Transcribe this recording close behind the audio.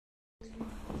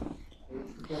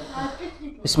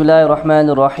بسم الله الرحمن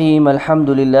الرحيم الحمد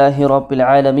لله رب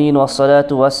العالمين والصلاة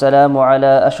والسلام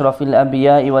على أشرف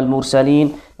الأنبياء والمرسلين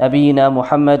نبينا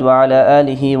محمد وعلى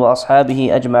آله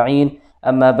وأصحابه أجمعين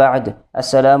أما بعد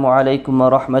السلام عليكم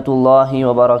ورحمة الله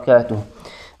وبركاته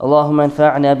اللهم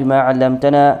انفعنا بما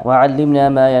علمتنا وعلمنا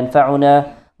ما ينفعنا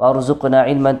وارزقنا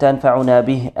علما تنفعنا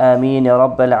به آمين يا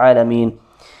رب العالمين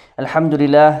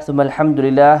Alhamdulillah, thumma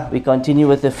alhamdulillah, we continue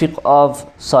with the fiqh of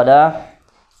salah.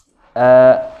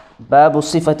 Babu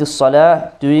Sifati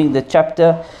Salah, doing the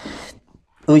chapter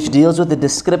which deals with the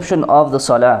description of the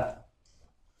Salah.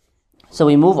 So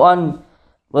we move on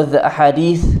with the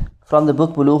ahadith from the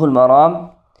book Bulughul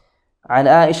Maram. عن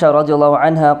عائشة رضي الله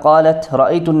عنها قالت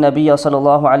رأيت النبي صلى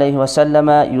الله عليه وسلم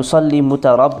يصلي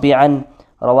متربعا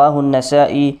رواه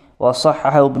النسائي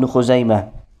وصححه ابن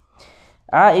خزيمة.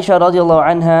 Aisha radiallahu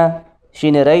anha,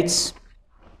 she narrates,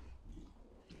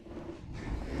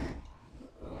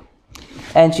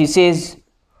 and she says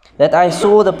that I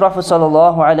saw the Prophet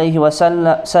sallallahu alaihi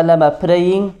wasallam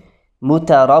praying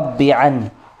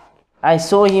mutarabbi'an. I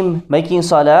saw him making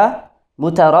salah.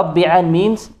 Mutarabbi'an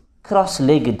means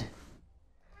cross-legged.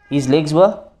 His legs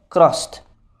were crossed.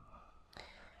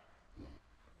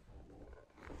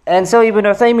 And so Ibn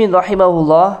Uthaymin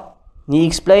rahimahullah, he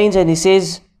explains and he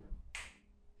says,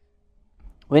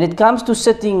 when it comes to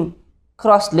sitting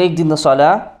cross-legged in the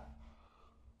salah,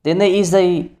 then there is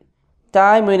a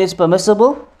time when it's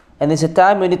permissible and there's a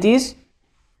time when it is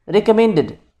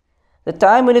recommended. The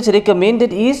time when it's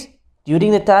recommended is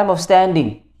during the time of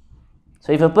standing.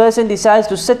 So if a person decides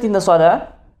to sit in the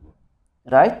salah,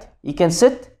 right, he can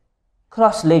sit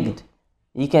cross-legged.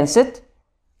 He can sit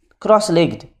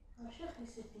cross-legged.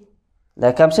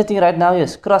 Like I'm sitting right now,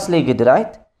 yes, cross-legged,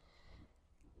 right?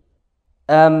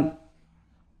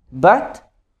 But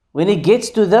when it gets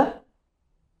to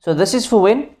so this is for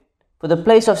when? For the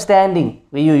place of standing,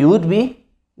 where you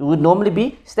would normally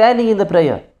be standing in the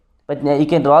prayer. But now you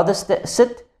can rather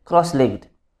sit cross-legged.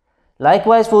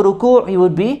 Likewise for ruku', he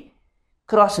would be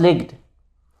cross-legged.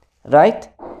 Right?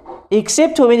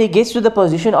 Except for when he gets to the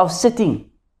position of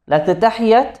sitting, like the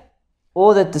tahiyyat,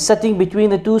 or the sitting between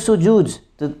the two sujuds,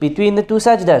 between the two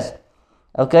sajdas.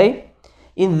 Okay?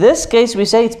 In this case, we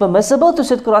say it's permissible to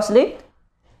sit cross-legged,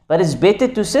 but it's better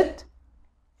to sit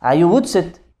how you would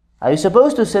sit. How you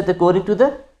supposed to sit according to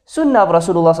the sunnah of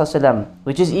Rasulullah sallallahu alaihi wasallam,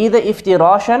 which is either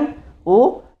iftirashan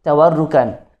or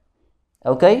tawarrukan.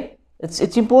 Okay?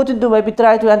 It's important to maybe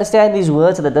try to understand these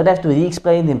words so that I don't have to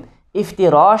re-explain them.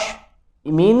 Iftirash,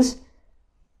 it means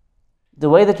the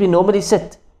way that we normally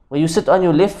sit, where you sit on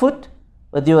your left foot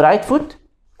with your right foot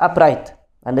upright.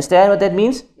 Understand what that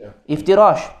means? Yeah.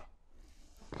 Iftirash.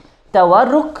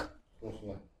 Tawarruk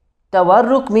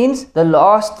means the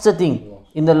last sitting,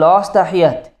 in the last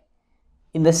tahiyyat.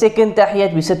 In the second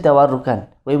tahiyyat we sit tawarrukan,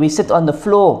 where we sit on the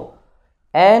floor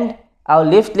and our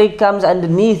left leg comes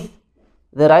underneath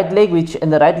the right leg,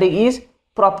 and the right leg is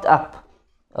propped up.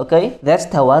 Okay, that's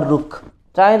tawarruk.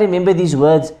 Try and remember these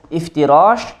words: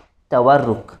 iftirash,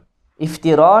 tawarruk.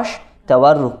 Iftirash,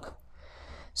 tawarruk.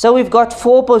 So we've got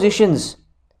four positions.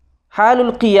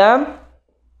 Halul qiyam,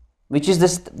 which is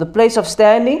the place of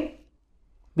standing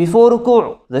before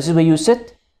ruku'. This is where you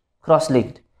sit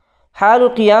cross-legged.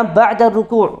 Halul qiyam ba'da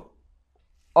ruku'.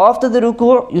 After the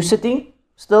ruku', you're sitting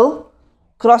still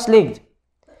cross-legged.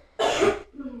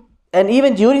 And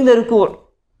even during the ruku',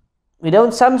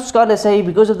 some scholars say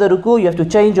because of the ruku', you have to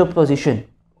change your position.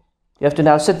 You have to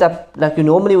now sit up like you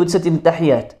normally would sit in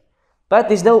tahiyyat. But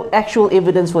there's no actual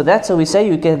evidence for that, so we say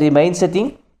you can remain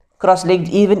sitting cross-legged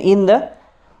even in the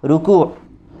ruku'.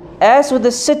 As for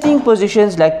the sitting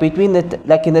positions, like in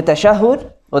the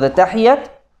tashahhud or the tahiyyat,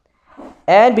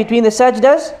 and between the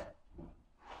sajdas,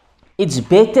 it's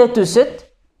better to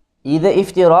sit either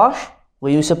iftirash,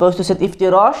 where you're supposed to sit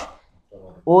iftirash,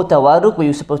 or tawarruk, where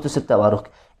you're supposed to sit tawarruk.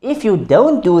 If you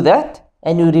don't do that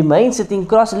and you remain sitting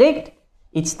cross-legged,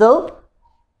 it's still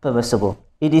permissible.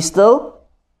 It is still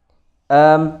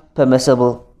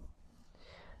permissible.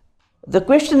 The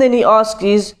question then he asks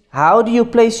is, how do you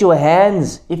place your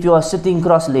hands if you are sitting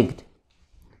cross-legged?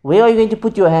 Where are you going to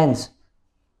put your hands?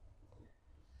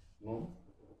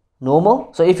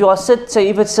 Normal. So if you are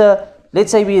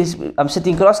let's say I'm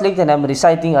sitting cross-legged and I'm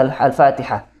reciting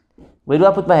Al-Fatiha. Where do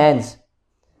I put my hands?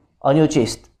 On your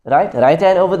chest, right? Right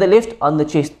hand over the left on the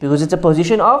chest, because it's a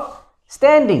position of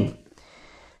standing.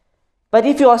 But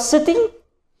if you are sitting,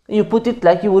 you put it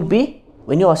like you would be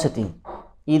when you are sitting,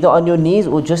 either on your knees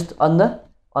or just on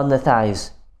the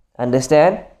thighs.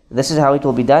 Understand? This is how it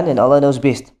will be done, and Allah knows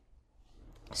best.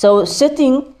 So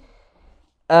sitting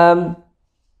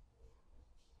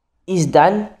is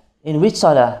done in which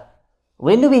salah?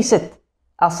 When do we sit?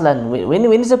 Aslan, when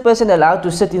is a person allowed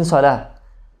to sit in salah?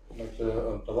 Like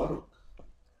tawarruk.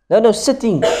 No,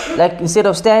 sitting, like instead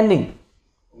of standing.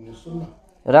 In the sunnah.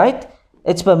 Right?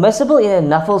 It's permissible in a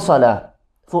nafil salah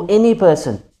for any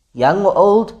person, young or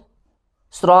old,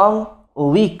 strong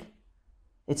or weak.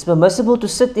 It's permissible to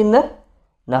sit in the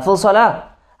nafil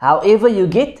salah. However, you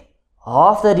get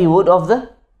half the reward of the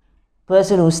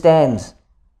person who stands.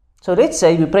 So let's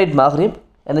say we prayed Maghrib,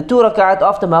 and the 2 rak'at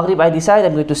after Maghrib I decide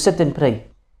I'm going to sit and pray.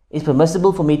 It's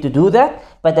permissible for me to do that,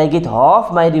 but I get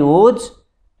half my rewards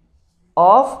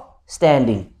of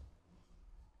standing.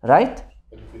 Right?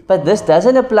 But this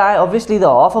doesn't apply, obviously the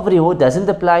half of reward doesn't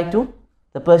apply to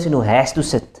the person who has to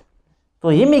sit.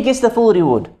 For him he gets the full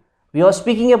reward. We are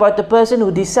speaking about the person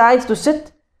who decides to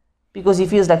sit because he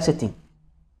feels like sitting.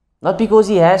 Not because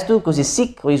he has to, because he's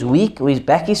sick, or he's weak, or his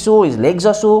back is sore, his legs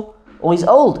are sore, or he's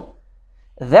old.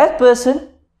 That person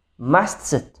must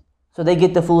sit, so they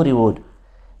get the full reward.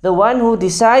 The one who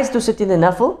decides to sit in the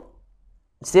nafil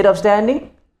instead of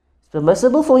standing, it's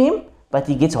permissible for him, but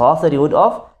he gets half the reward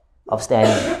of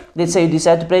standing. Let's say you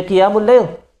decide to pray Qiyamul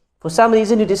Layl. For some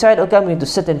reason you decide, okay, I'm going to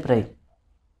sit and pray.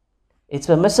 It's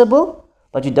permissible,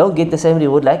 but you don't get the same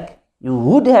reward like you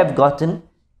would have gotten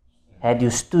had you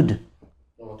stood.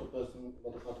 What about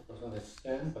the person that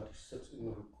stands but he sits in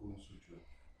the ruku and sujood?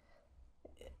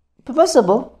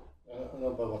 Permissible.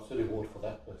 No, but what's the reward for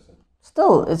that person?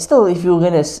 Still, if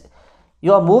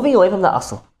you are moving away from the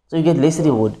asl, so you get less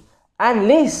reward.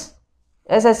 Unless,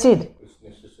 as I said,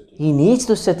 he needs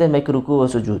to sit and make ruku or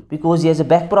sujood because he has a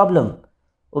back problem,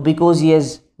 or because he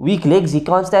has weak legs, he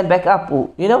can't stand back up, or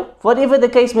whatever the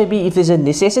case may be. If there's a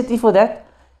necessity for that,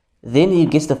 then he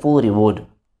gets the full reward.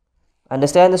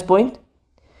 Understand this point?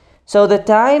 So the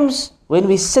times when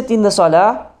we sit in the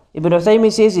salah, Ibn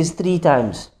Uthaymin says is 3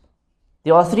 times.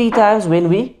 There are 3 times when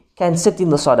we can sit in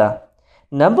the salah.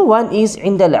 Number 1 is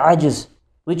عند العجز,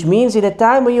 which means in a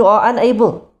time where you are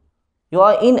unable. You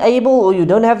are unable, or you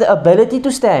don't have the ability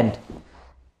to stand.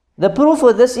 The proof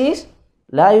for this is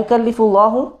لا يكلف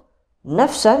الله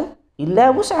نفسا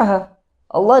إلا وسعها.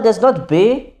 Allah does not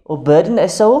bear or burden a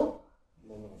soul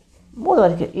more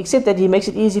than except that He makes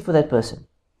it easy for that person.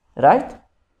 Right?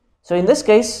 So in this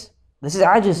case, this is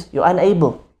ajiz, you're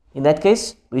unable. In that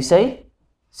case, we say,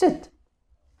 sit.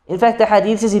 In fact, the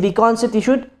hadith says if he can't sit, he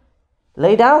should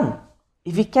lay down.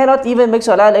 If he cannot even make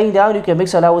salah laying down, you can make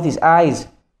salah with his eyes.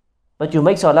 But you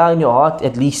make salah in your heart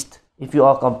at least, if you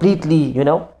are completely,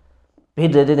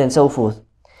 bedridden and so forth.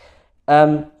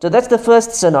 So that's the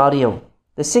first scenario.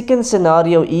 The second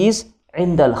scenario is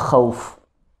عند الخوف.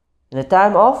 In the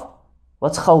time of,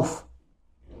 what's khawf?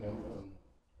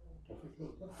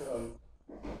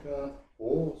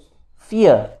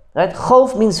 Fear, right?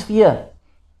 Khawf means fear.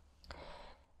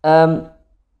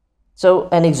 So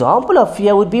an example of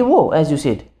fear would be war, as you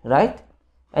said, right?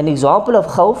 An example of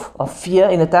khawf, of fear,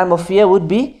 in a time of fear would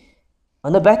be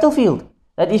on the battlefield.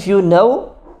 That if you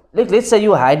know, let's say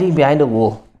you're hiding behind a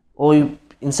wall, or you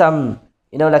in some,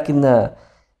 like you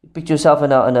picture yourself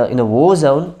in a war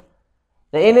zone.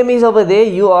 The enemy is over there,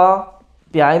 you are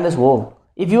behind this wall.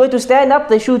 If you were to stand up,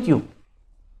 they shoot you.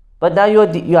 But now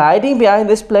you're hiding behind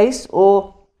this place,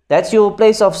 or that's your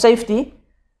place of safety.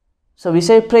 So we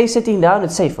say pray sitting down,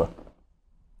 it's safer.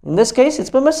 In this case, it's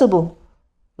permissible.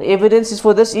 The evidence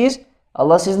for this is,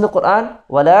 Allah says in the Quran,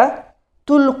 وَلَا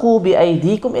تُلْقُوا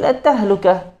بِأَيْدِيكُمْ إِلَى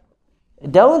التَّهْلُكَةِ.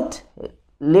 Don't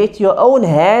let your own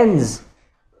hands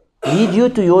lead you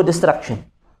to your destruction.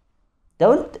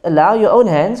 Don't allow your own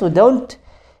hands, or don't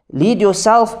lead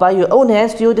yourself by your own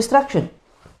hands to your destruction.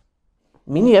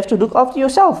 Meaning you have to look after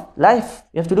yourself, life.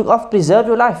 You have to look after, preserve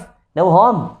your life. No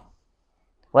harm.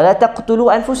 وَلَا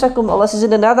تَقْتُلُوا أَنفُسَكُمْ. Allah says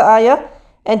in another ayah,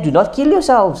 and do not kill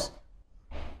yourselves.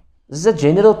 This is a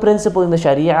general principle in the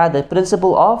Sharia, the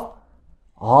principle of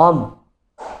harm.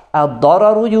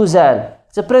 Ad-dararu yuzal.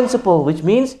 It's a principle which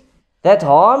means that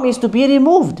harm is to be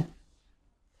removed.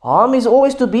 Harm is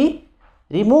always to be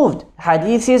removed.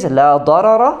 Hadith says, La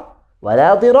darara wa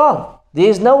la dirar. There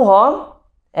is no harm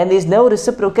and there is no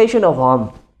reciprocation of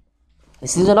harm.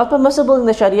 These things are not permissible in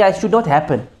the Sharia. It should not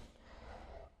happen.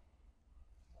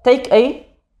 Take a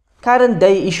current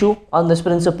day issue on this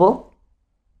principle.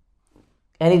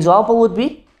 An example would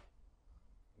be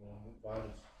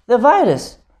the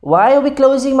virus. Why are we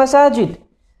closing masajid?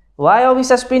 Why are we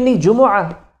suspending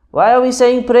Jumu'ah? Why are we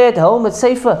saying pray at home, it's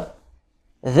safer?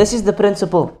 This is the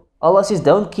principle. Allah says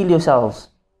don't kill yourselves.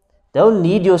 Don't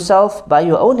lead yourself by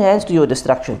your own hands to your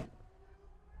destruction.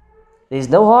 There is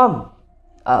no harm.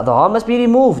 The harm must be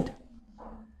removed.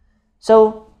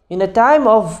 So in a time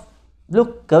of,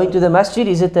 going to the masjid,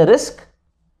 is it a risk?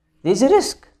 There is a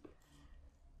risk.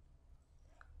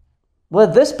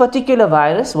 With this particular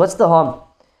virus, what's the harm?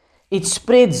 It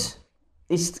spreads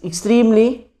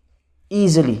extremely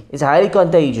easily. It's highly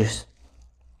contagious.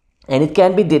 And it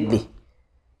can be deadly.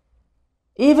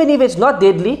 Even if it's not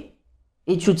deadly,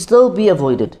 it should still be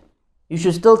avoided. You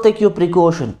should still take your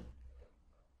precaution.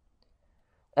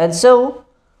 And so,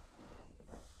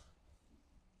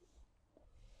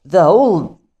 the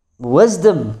whole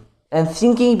wisdom and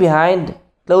thinking behind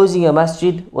closing a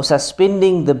masjid or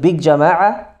suspending the big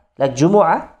jama'ah, like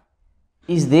Jumu'ah,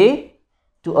 is there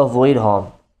to avoid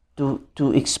harm,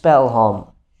 to expel harm.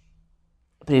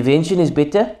 Prevention is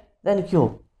better than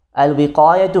cure.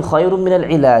 Al-wiqayatu khayrun min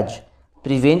al-ilaj.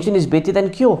 Prevention is better than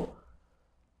cure.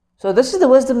 So this is the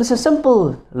wisdom, this is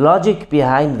simple logic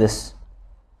behind this.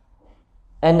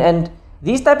 And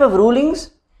these type of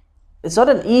rulings, it's not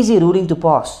an easy ruling to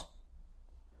pass.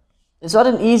 It's not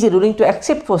an easy ruling to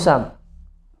accept for some.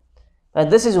 But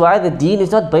this is why the deen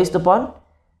is not based upon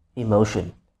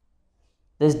emotion.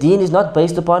 This deen is not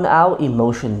based upon our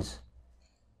emotions.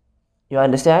 You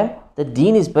understand? The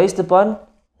deen is based upon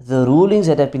the rulings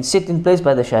that have been set in place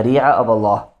by the Sharia of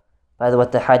Allah, by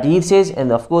what the Hadith says,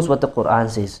 and of course what the Quran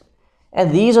says.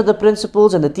 And these are the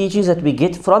principles and the teachings that we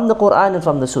get from the Quran and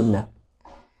from the Sunnah.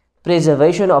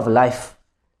 Preservation of life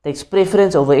takes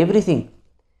preference over everything.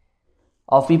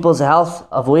 Of people's health,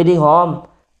 avoiding harm,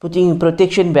 putting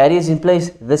protection barriers in place.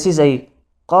 This is a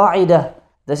qa'idah.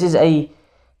 This is a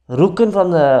rukn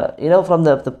from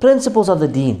the principles of the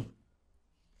deen.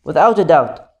 Without a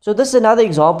doubt. So this is another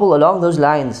example along those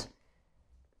lines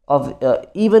of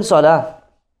even salah.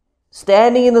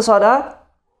 Standing in the salah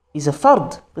is a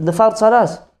fard, in the fard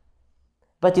salahs.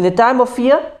 But in a time of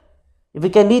fear, if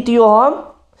it can lead to your harm,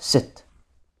 sit.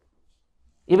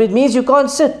 If it means you can't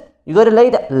sit, you got to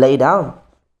lay down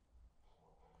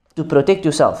to protect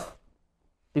yourself,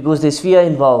 because there's fear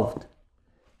involved,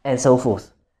 and so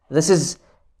forth. This is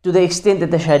to the extent that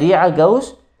the Sharia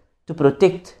goes to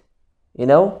protect,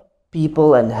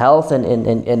 people and health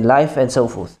and life and so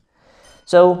forth.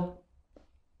 So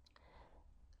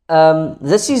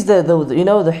this is the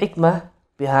hikmah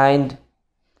behind.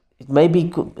 It may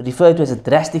be referred to as a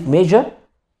drastic measure,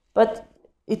 but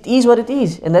it is what it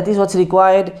is, and that is what's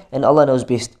required, and Allah knows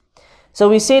best. So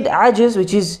we said ajiz,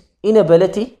 which is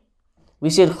inability. We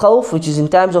said khawf, which is in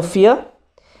times of fear.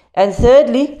 And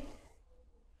thirdly,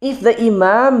 if the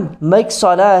imam makes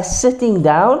salah sitting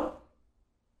down,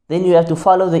 then you have to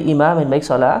follow the imam and make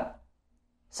salah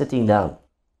sitting down.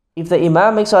 If the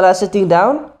imam makes salah sitting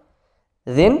down,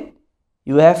 then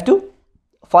you have to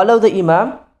follow the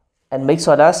imam and make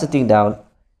salah sitting down.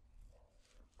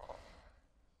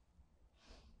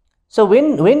 So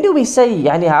when do we say,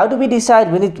 how do we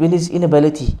decide when it's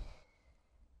inability?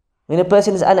 When a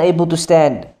person is unable to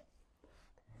stand?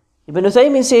 Ibn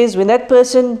Uthaymin says, when that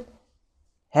person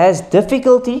has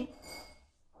difficulty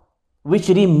which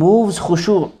removes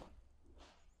khushu'.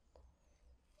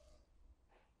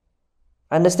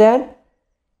 Understand?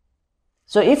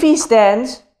 So if he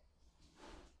stands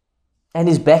and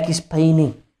his back is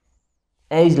paining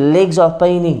and his legs are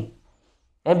paining,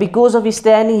 and because of his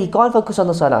standing he can't focus on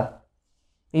the salah,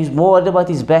 he's more worried about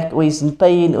his back, or he's in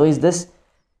pain, or is this,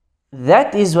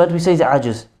 that is what we say is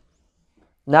ajiz.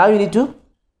 Now you need to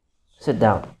sit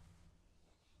down.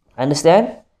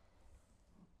 Understand?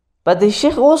 But the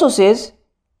Shaykh also says,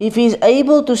 if he is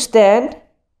able to stand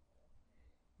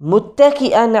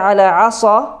muttaki'an ala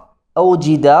asa aw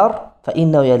jidar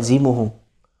فإنه يلزمه.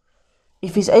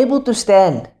 If he's able to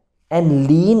stand and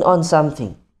lean on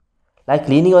something, like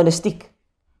leaning on a stick,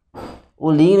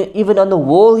 or lean even on the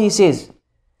wall, he says,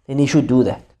 then he should do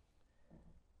that.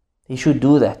 He should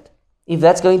do that. If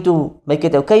that's going to make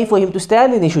it okay for him to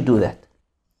stand, then he should do that.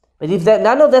 But if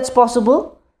none of that's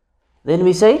possible, then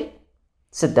we say,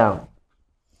 sit down.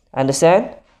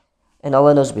 Understand? And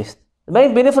Allah knows best. The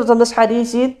main benefit from this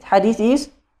hadith is,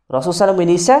 Rasulullah when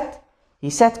he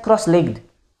sat cross-legged,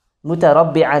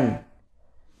 mutarabbi'an.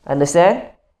 Understand?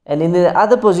 And in the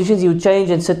other positions, you change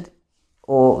and sit,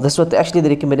 or that's what actually the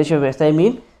recommendation of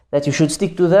Uthaymin, that you should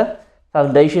stick to the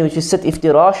foundation, which is sit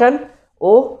iftirashan,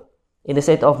 or in the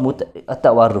state of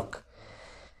at-tawarruk.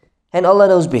 And Allah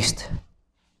knows best.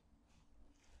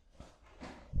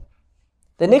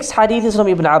 The next hadith is from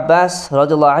Ibn Abbas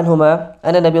radiallahu anhuma,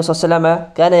 أن النبي صلى الله عليه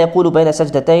وسلم كان يقول بين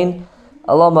سجدتين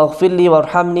اللهم اغفر لي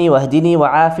وارحمني واهدني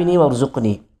وعافني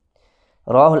وارزقني.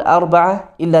 رواه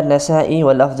الأربعة إلا النسائي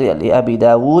واللفظ لأبي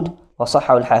داود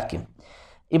وصححه الحاكم.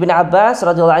 Ibn Abbas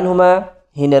radiallahu anhuma,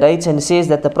 he narrates and says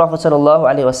that the Prophet sallallahu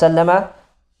alaihi wasallam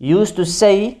used to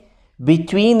say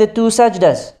between the two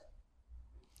sajdas,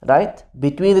 right?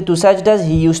 Between the two sajdas,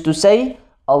 he used to say,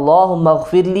 Allahumma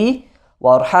ghfirli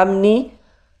warhamni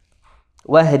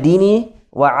wahdini,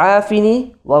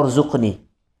 wa'afini, warzuqni.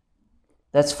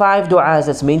 That's 5 du'as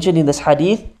that's mentioned in this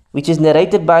hadith, which is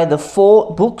narrated by the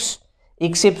 4 books,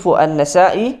 except for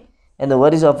An-Nasa'i, and the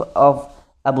word is of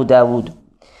Abu Dawood.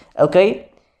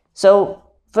 Okay, so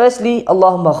firstly,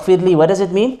 Allahumma ghfirli, what does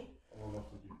it mean?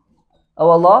 Oh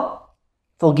Allah,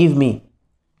 forgive me.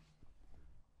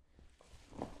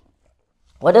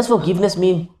 What does forgiveness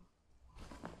mean?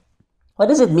 What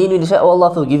does it mean when you say, oh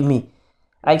Allah, forgive me?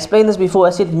 I explained this before. I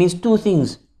said it means 2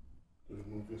 things. To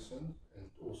remove your sin and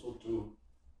also to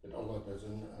that Allah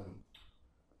doesn't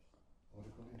what do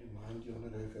you call it, remind you on the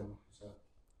day of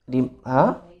your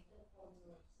Huh?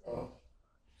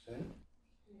 Say?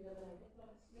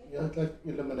 Yeah, it's like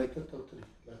eliminate it totally.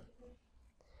 Like,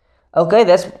 Okay,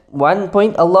 that's one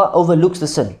point. Allah overlooks the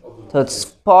sin. So it's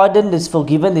pardoned, it's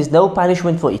forgiven, there's no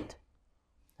punishment for it.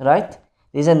 Right?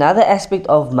 There's another aspect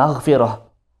of maghfirah.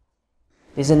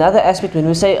 There's another aspect when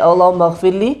we say Allah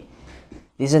maghfirli,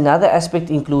 there's another aspect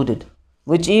included,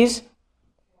 which is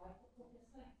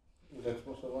that's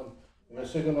also one. And the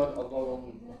second one, Allah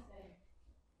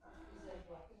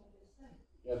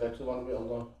yeah, that's the one where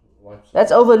Allah wipes it.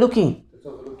 that's overlooking. That's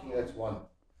overlooking, that's one.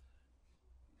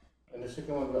 And the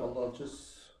second one where Allah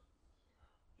just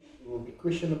will be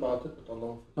questioned about it, but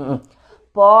Allah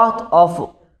Part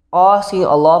of asking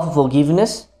Allah for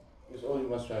forgiveness, is all you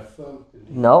must have firm belief.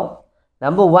 no.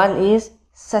 Number 1 is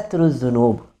satru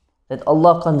dhunub, that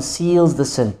Allah conceals the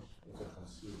sin.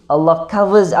 Allah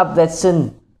covers up that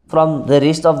sin from the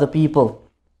rest of the people.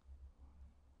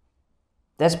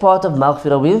 That's part of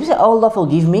maghfirah. When we say, oh Allah,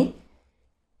 forgive me,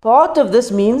 part of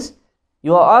this means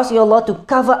you are asking Allah to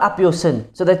cover up your sin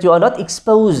so that you are not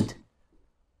exposed.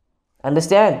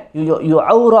 Understand? Your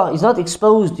awrah is not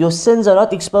exposed, your sins are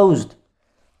not exposed.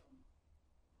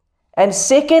 And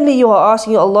secondly, you are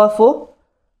asking Allah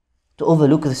to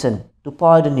overlook the sin, to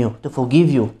pardon you, to forgive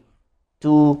you,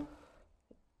 to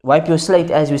wipe your slate,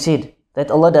 as we said,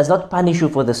 that Allah does not punish you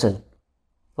for the sin.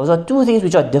 Those are 2 things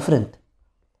which are different.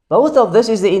 Both of this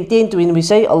is the intent when we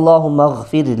say Allahumma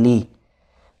ghfirli.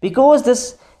 Because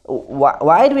this,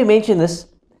 why do we mention this?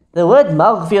 The word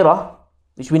maghfirah,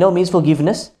 which we know means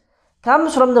forgiveness,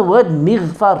 comes from the word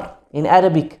mighfar in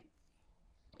Arabic.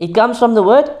 It comes from the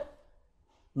word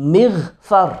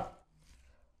mighfar.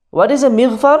 What is a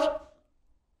mighfar?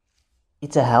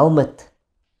 It's a helmet.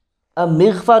 A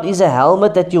mighfar is a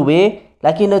helmet that you wear,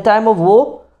 like in a time of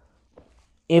war.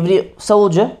 Every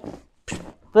soldier,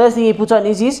 first thing he puts on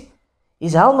is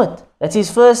his helmet. That's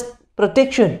his first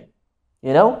protection.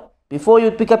 You know, before you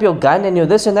pick up your gun and your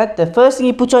this and that, the first thing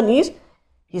he puts on is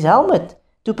his helmet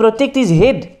to protect his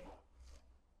head.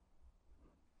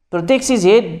 Protects his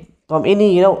head from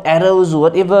any, arrows or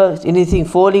whatever, anything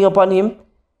falling upon him.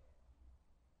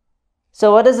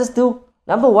 So what does this do?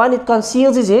 Number 1, it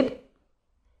conceals his head,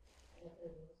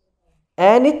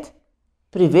 and it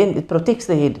protects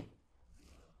the head.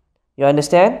 You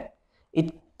understand?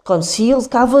 It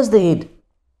covers the head.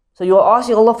 So you are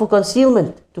asking Allah for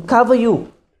concealment, to cover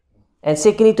you, and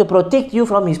secondly, to protect you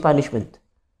from His punishment.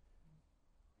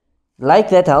 Like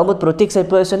that helmet protects a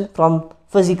person from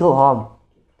physical harm.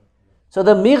 So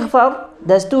the mighfar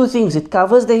does 2 things. It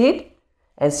covers the head,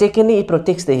 and secondly, it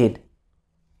protects the head.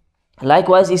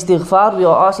 Likewise, istighfar, we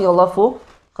are asking Allah for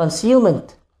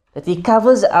concealment, that He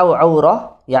covers our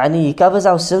awrah, yani He covers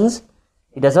our sins,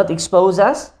 He does not expose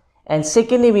us. And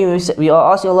secondly, we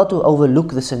are asking Allah to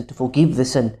overlook the sin, to forgive the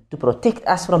sin, to protect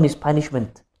us from His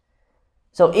punishment.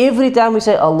 So every time we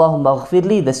say Allahumma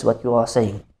ghfirli, that's what you are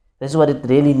saying. This is what it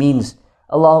really means.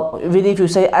 Allah, even if you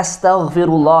say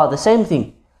astaghfirullah, the same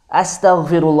thing.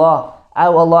 Astaghfirullah,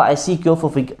 oh Allah, I seek your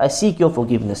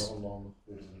forgiveness.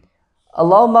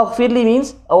 Allahumma ghfirli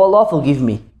means, oh Allah, forgive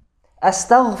me.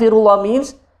 Astaghfirullah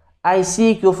means, I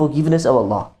seek your forgiveness, oh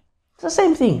Allah. It's the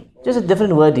same thing, just a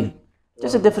different wording.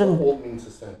 Just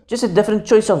a different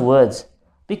choice of words.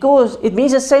 Because it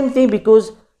means the same thing,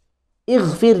 because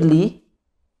ighfirli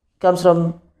comes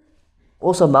from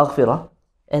also maghfirah,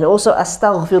 and also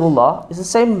astaghfirullah is the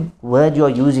same word you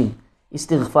are using,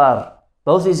 istighfar.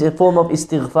 Both is a form of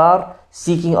istighfar,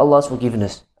 seeking Allah's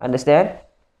forgiveness. Understand?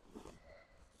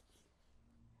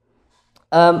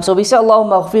 So we say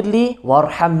Allahumma ghfirli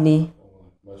warhamni,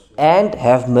 and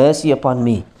have mercy upon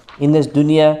me in this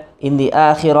dunya, in the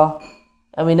akhirah.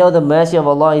 And we know the mercy of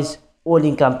Allah is all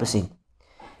encompassing.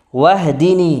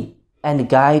 Wahdini, and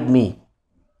guide me.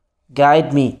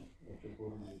 Guide me.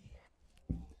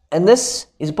 And this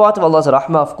is part of Allah's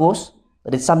rahmah, of course,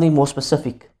 but it's something more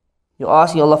specific. You're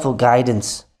asking Allah for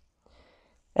guidance.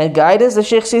 And guidance, the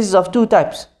Shaykh says, is of 2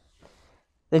 types.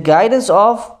 The guidance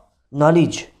of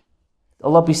knowledge.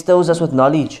 Allah bestows us with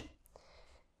knowledge.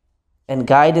 and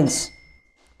guidance.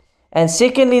 And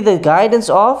secondly, the guidance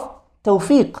of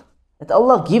tawfiq. That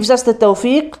Allah gives us the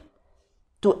tawfiq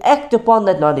to act upon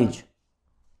that knowledge,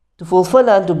 to fulfill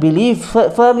and to believe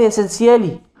firmly and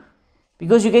sincerely.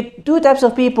 Because you get two types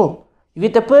of people. You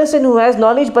get the person who has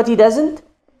knowledge but he doesn't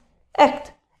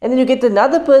act. And then you get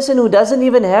another person who doesn't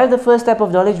even have the first type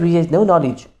of knowledge, where he has no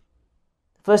knowledge.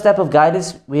 The first type of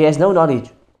guidance, where he has no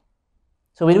knowledge.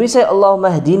 So when we say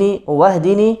Allahumma hdini or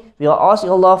wahdini, we are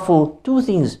asking Allah for two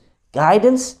things: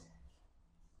 guidance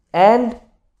and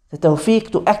the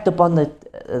tawfiq to act upon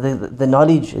the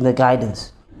knowledge and the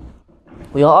guidance.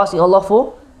 We are asking Allah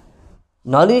for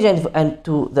knowledge and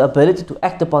to the ability to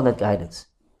act upon that guidance.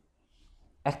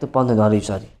 Act upon the knowledge,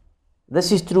 sorry.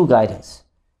 This is true guidance.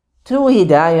 True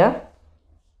hidayah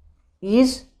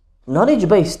is knowledge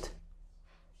based.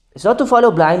 It's not to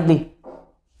follow blindly.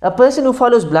 A person who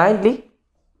follows blindly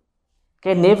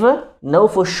can never know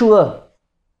for sure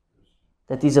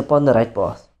that he's upon the right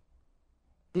path,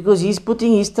 because he's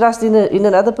putting his trust in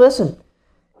another person.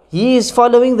 He is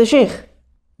following the sheikh,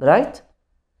 right?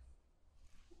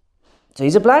 So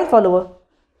he's a blind follower.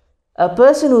 A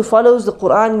person who follows the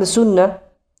Quran and the Sunnah,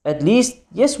 at least,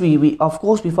 yes, we of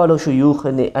course we follow shuyukh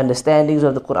and the understandings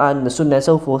of the Quran and the Sunnah and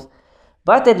so forth,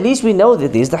 but at least we know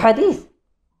that there's the hadith.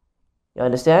 You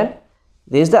understand?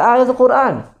 There's the ayah of the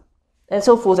Quran and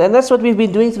so forth. And that's what we've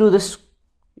been doing through this,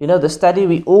 the study.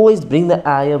 We always bring the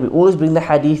ayah, we always bring the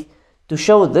hadith to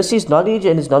show this is knowledge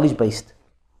and it's knowledge based.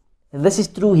 And this is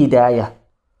true hidayah.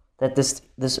 That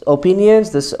this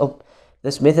opinions,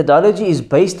 this methodology is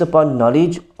based upon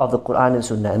knowledge of the Quran and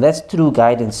Sunnah. And that's true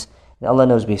guidance. And Allah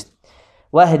knows best.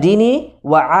 Wahdini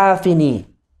wa'afini.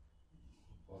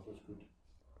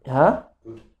 Huh?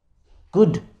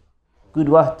 Good. Good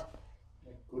what?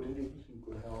 Good in everything,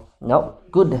 good health. No,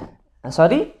 good.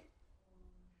 Sorry?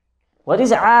 What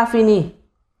is afini?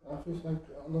 Is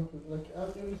like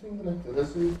everything, like the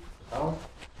rizq, health.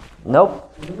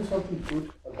 Nope. Give me something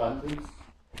good, abundance,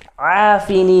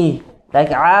 Afini. Like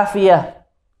afiyah.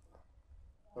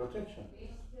 protection.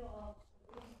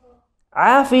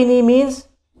 Afini means,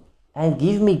 and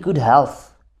give me good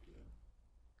health.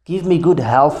 Give me good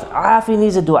health. Afini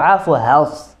is a dua for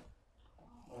health.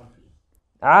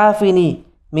 Afini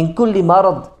min kulli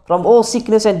marad, from all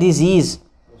sickness and disease.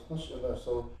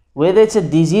 So, Whether it's a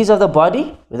disease of the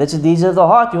body, whether it's a disease of the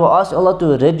heart, you will ask Allah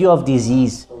to rid you of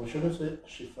disease. so we shouldn't say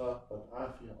shifa, but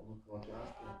afia. We want to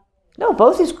afia. No,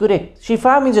 both is correct.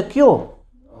 Shifa means a cure.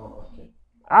 Oh, okay.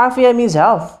 Afia means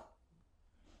health.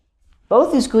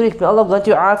 Both is correct. May Allah grant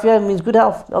you afia means good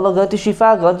health. May Allah grant you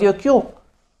shifa, grant you a cure.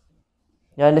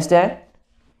 You understand?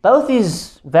 Both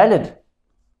is valid.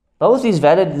 Both is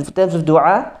valid in terms of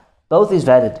dua. Both is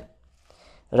valid.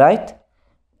 Right?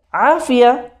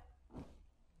 Afia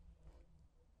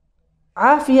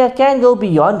can go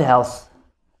beyond health.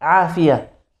 Afia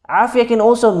can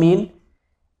also mean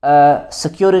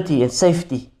security and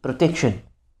safety, protection.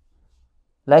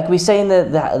 Like we say in the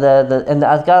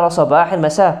adhkar al-sabah and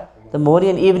masa, the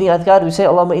morning and evening adhkar, we say,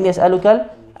 Allahumma inni as'aluka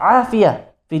al-afiyah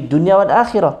fi dunya wal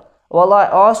akhirah. Oh Allah,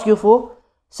 I ask you for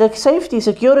safety,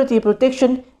 security,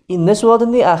 protection in this world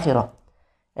and the akhirah.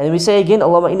 And we say again,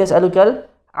 Allahumma inni as'aluka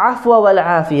al-afwa wal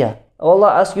afiyah. Oh Allah,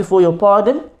 I ask you for your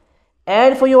pardon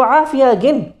and for your afiyah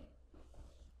again.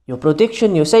 Your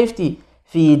protection, your safety.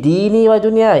 Fi dini wa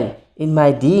dunyai, in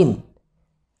my deen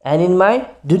and in my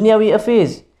dunyawi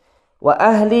affairs. Wa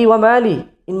ahli wa mali,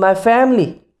 in my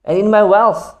family and in my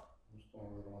wealth.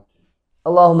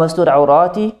 Allahumma astur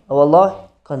awrati, oh Allah,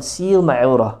 conceal my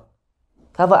awrah,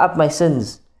 cover up my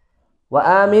sins.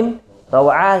 Wa amin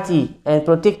rawati, and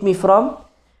protect me from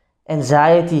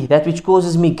anxiety, that which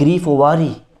causes me grief or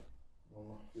worry.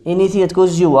 Anything that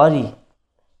causes you worry.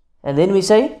 And then we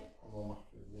say,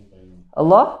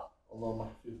 Allah,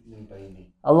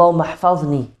 Allahumma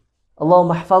hafadhni,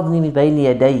 Allahumma hafadhni min bayni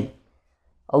yaday.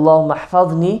 Allahumma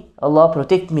hafadhni, Allah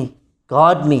protect me,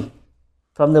 guard me,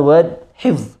 from the word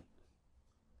hifz.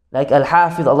 Like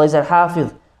al-hafidh, Allah is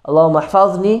al-hafidh. Allahumma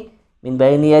hafadhni min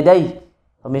bayni yaday,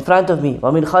 from in front of me,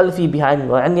 wa min khalfi, behind me,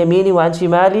 wa an yamini, wa an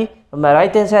shimali, from my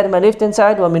right hand side, my left hand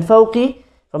side, wa min fawqi,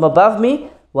 from above me,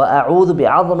 wa a'udhu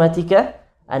bi'azamatika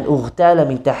an ughtala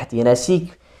min tahti, and I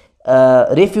seek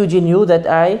refuge in you that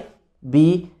I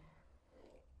be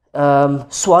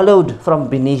swallowed from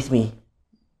beneath me,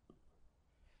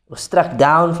 or struck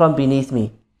down from beneath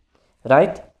me.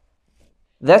 Right?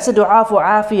 That's a dua for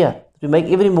afiyah we make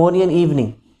every morning and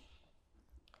evening.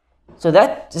 So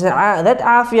that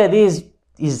afiyah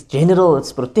is general,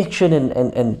 it's protection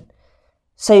and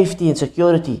safety and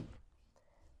security.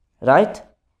 Right?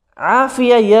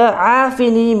 Afiyah,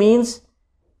 afini means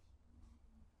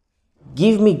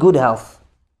give me good health.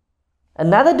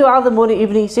 Another dua of the morning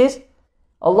evening says,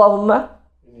 Allahumma,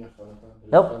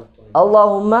 nope,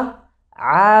 Allahumma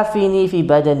عافني في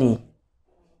بدني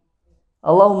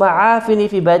اللهم عافني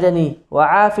في بدني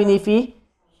وعافني في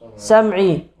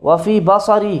سمعي وفي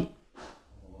بصري.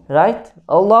 Right?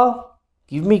 Allah,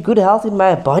 give me good health in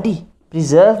my body,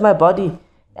 preserve my body,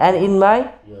 and in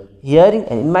my hearing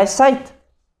and in my sight.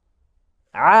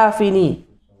 عافني.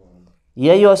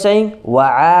 Here you are saying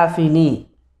وعافني,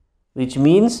 which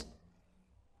means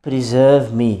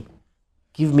preserve me,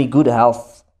 give me good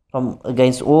health from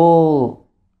against all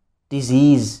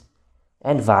disease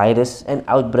and virus and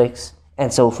outbreaks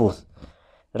and so forth.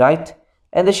 Right?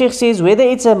 And the Shaykh says whether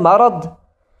it's a marad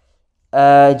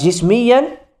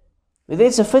jismiyan, whether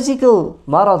it's a physical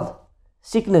marad,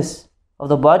 sickness of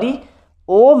the body,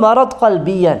 or marad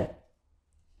qalbiyan,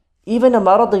 even a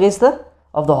marad against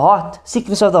of the heart,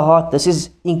 sickness of the heart, this is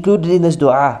included in this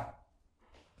dua.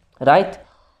 Right?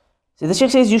 So the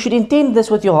Shaykh says you should intend this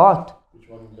with your heart. Which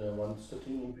one? The one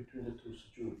sitting in between the two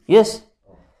sujood? Yes.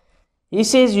 He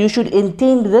says you should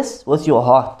intend this with your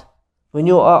heart. When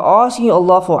you are asking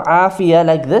Allah for afiyah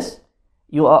like this,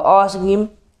 you are asking Him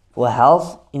for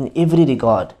health in every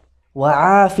regard.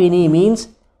 Wa'afini means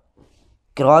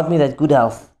grant me that good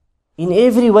health in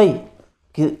every way.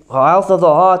 Health of the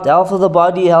heart, health of the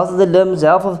body, health of the limbs,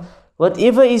 health of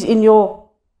whatever is in your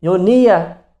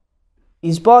niyyah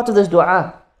is part of this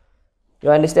dua. You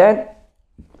understand?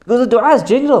 Because the dua is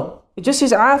general. It just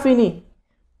says afini.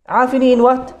 Afini in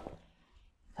what?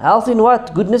 Health in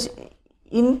what? Goodness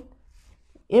in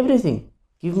everything.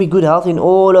 Give me good health in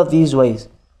all of these ways.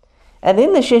 And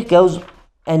then the Shaykh goes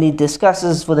and he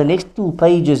discusses for the next 2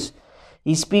 pages.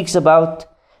 He speaks about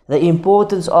the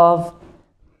importance of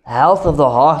health of the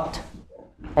heart.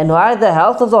 And why the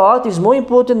health of the heart is more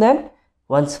important than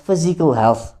one's physical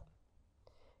health.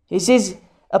 He says,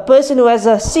 a person who has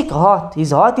a sick heart,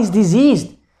 his heart is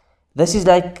diseased. This is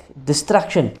like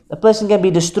destruction. A person can be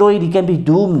destroyed, he can be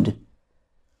doomed.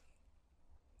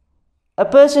 A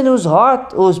person whose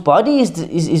heart, whose body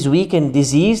is weak and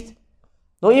diseased,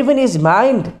 or even his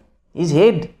mind, his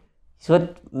head, he's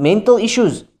got mental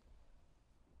issues,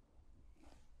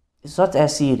 it's not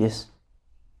as serious.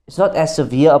 It's not as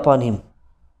severe upon him.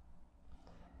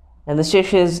 And the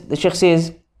Shaykh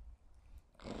says,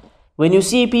 when you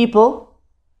see people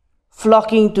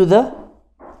flocking to the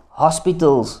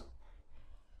hospitals,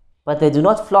 but they do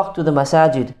not flock to the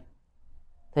masajid,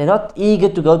 they're not eager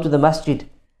to go to the masjid.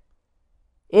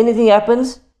 Anything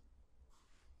happens,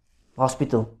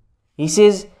 hospital. He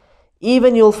says,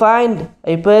 even you'll find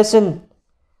a person,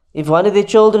 if one of their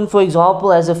children, for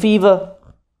example, has a fever,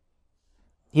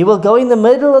 he will go in the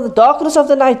middle of the darkness of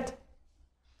the night.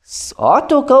 It's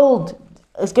hot or cold.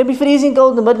 It can be freezing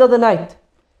cold in the middle of the night.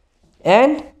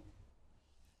 And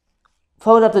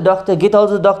phone up the doctor, get hold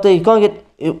of the doctor, you can't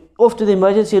get off to the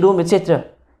emergency room, etc.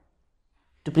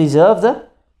 To preserve the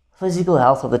physical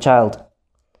health of the child.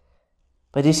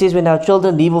 But he says when our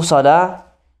children leave of salah,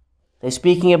 they're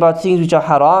speaking about things which are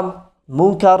haram,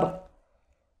 munkar,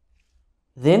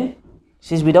 then he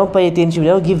says we don't pay attention, we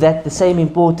don't give that the same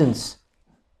importance.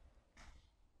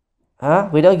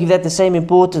 We don't give that the same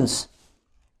importance.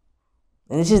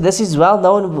 And this is well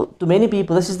known to many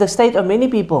people. This is the state of many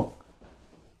people.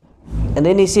 And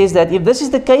then he says that if this is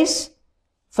the case,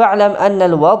 فَعْلَمْ أَنَّ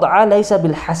الْوَضْعَ لَيْسَ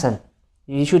بِالْحَسَنِ.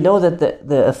 You should know that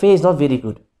the affair is not very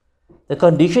good. The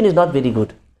condition is not very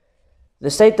good.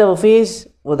 The state of affairs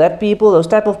with that people, those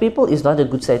type of people, is not a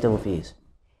good state of affairs.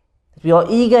 We are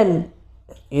eager and,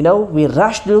 we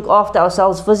rush to look after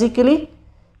ourselves physically,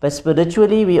 but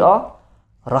spiritually we are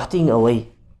rotting away.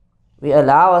 We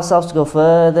allow ourselves to go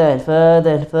further and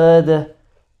further and further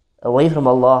away from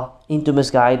Allah, into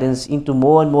misguidance, into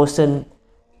more and more sin,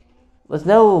 with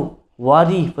no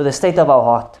worry for the state of our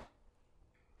heart.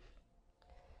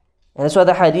 And that's why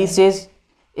the hadith says,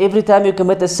 every time you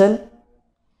commit a sin,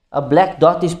 a black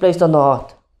dot is placed on the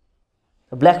heart.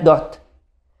 A black dot.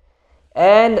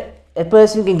 And a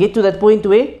person can get to that point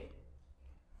where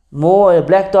a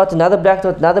black dot, another black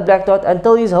dot, another black dot,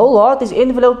 until his whole heart is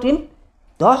enveloped in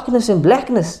darkness and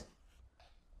blackness.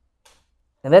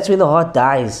 And that's when the heart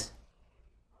dies.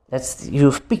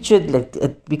 You've pictured like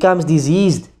it becomes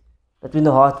diseased. That's when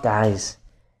the heart dies.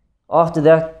 After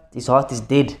that, his heart is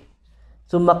dead.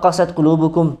 ثُمَّ قَسَتْ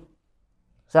قُلُوبُكُمْ.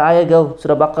 So ayah go,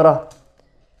 Surah Baqarah.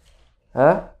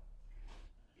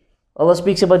 Allah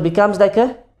speaks about becomes like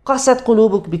a قَسَتْ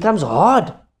قُلُوبُكُمْ, becomes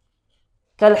hard.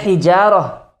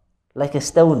 كَالْحِجَارَةِ, like a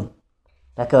stone,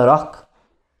 like a rock.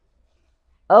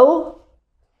 أو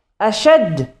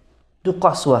أشد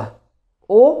قسوة,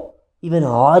 or even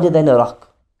harder than a rock.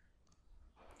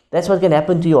 That's what can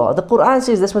happen to your heart. The Quran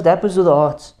says that's what happens to the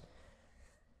hearts.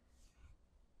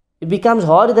 It becomes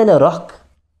harder than a rock.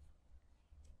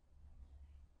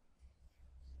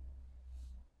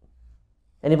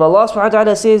 And if Allah subhanahu wa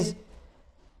ta'ala says,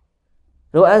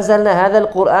 لو أنزلنا هذا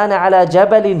القرآن على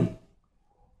جبل,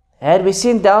 had we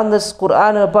sent down this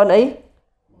Quran upon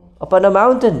a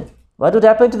mountain, what would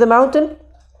happen to the mountain?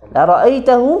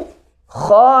 لرأيته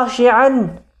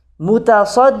خاشعا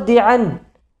متصدعا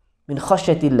من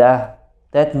خشية الله.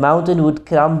 That mountain would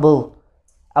crumble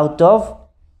out of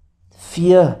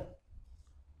fear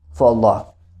for Allah.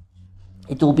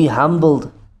 It will be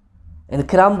humbled and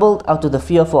crumbled out of the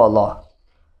fear for Allah.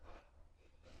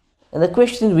 And the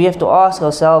question we have to ask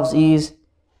ourselves is,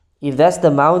 if that's the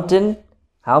mountain,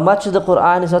 how much of the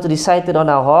Quran is not recited on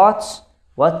our hearts?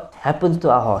 What happens to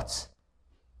our hearts?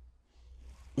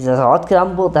 Is our heart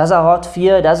crumbled? Does our heart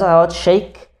fear? Does our heart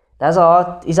shake? Is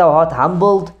our heart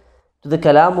humbled to the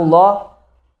Kalamullah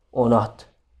or not?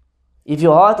 If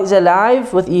your heart is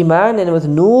alive with Iman and with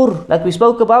Nur, like we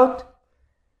spoke about,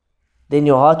 then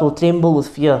your heart will tremble with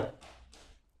fear.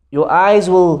 Your eyes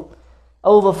will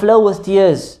overflow with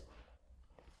tears.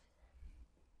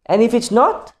 And if it's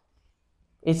not,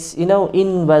 it's,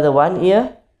 in by the one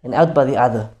ear and out by the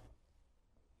other.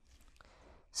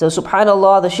 So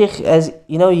subhanallah, the Shaykh, as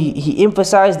he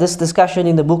emphasized this discussion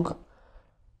in the book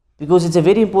because it's a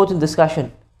very important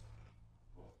discussion.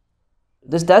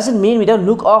 This doesn't mean we don't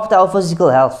look after our physical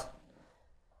health.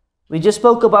 We just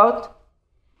spoke about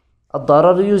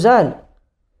ad-darar yuzal,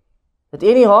 that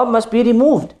any harm must be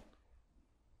removed.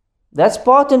 That's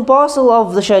part and parcel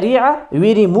of the Sharia.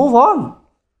 We remove harm.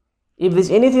 If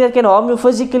there's anything that can harm you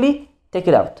physically, take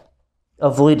it out.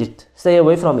 Avoid it. Stay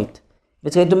away from it. If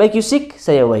it's going to make you sick,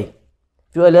 stay away.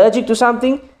 If you're allergic to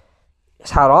something, it's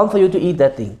haram for you to eat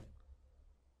that thing.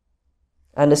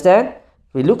 Understand?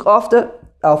 We look after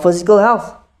our physical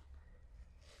health.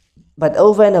 But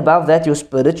over and above that, your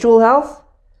spiritual health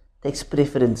takes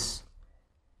preference.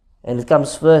 And it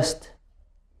comes first.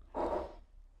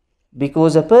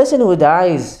 Because a person who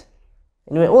dies,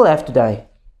 and we all have to die,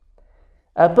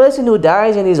 a person who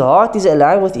dies and his heart is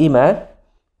alive with Iman,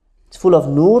 it's full of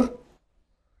Nur,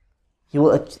 he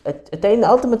will attain the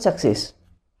ultimate success.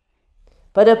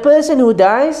 But a person who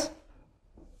dies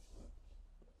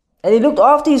and he looked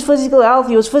after his physical health,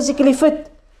 he was physically fit,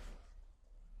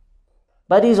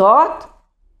 but his heart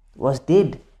was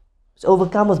dead, it was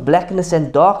overcome with blackness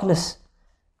and darkness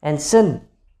and sin,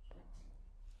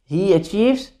 he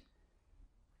achieves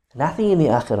nothing in the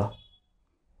Akhirah.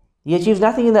 He achieves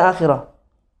nothing in the Akhirah.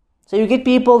 So you get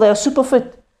people, they are super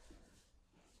fit,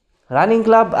 running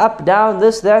club, up, down,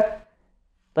 this, that,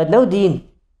 but no deen,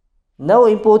 no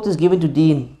importance given to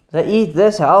deen. They eat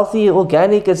this, healthy,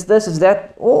 organic, it's this, it's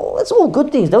that. Oh, it's all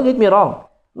good things, don't get me wrong.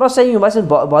 I'm not saying you mustn't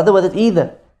bother with it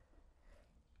either.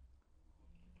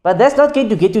 But that's not going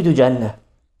to get you to Jannah.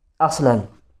 Aslan.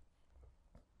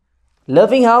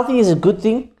 Living healthy is a good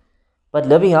thing, but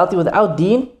living healthy without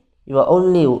deen, you are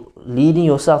only leading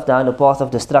yourself down a path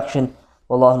of destruction.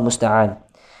 Wallahu musta'an.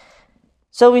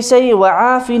 So we say,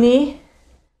 wa'afini,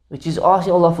 which is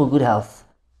asking Allah for good health.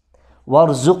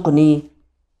 Warzuqni,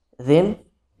 then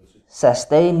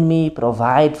sustain me,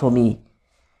 provide for me.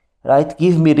 Right?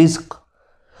 Give me rizq.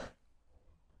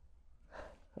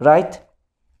 Right?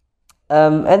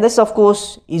 And this, of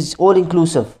course, is all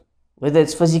inclusive. Whether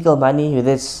it's physical money,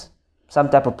 whether it's some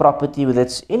type of property, whether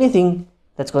it's anything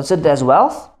that's considered as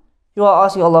wealth, you are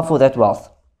asking Allah for that wealth.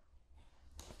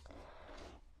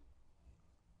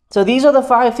 So these are the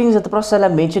 5 things that the Prophet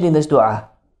ﷺ mentioned in this dua.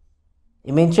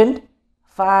 He mentioned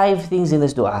 5 things in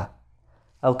this dua.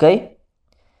 Okay?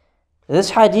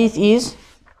 This hadith is,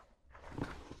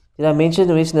 did I mention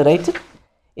where it's narrated?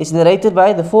 It's narrated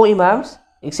by the 4 Imams,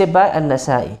 except by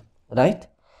An-Nasa'i. Right?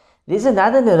 There's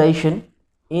another narration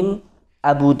in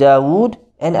Abu Dawood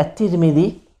and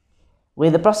At-Tirmidhi where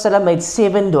the Prophet ﷺ made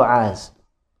 7 du'as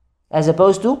as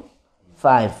opposed to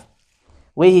 5,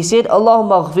 where he said,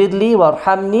 Allahumma ghfirli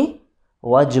warhamni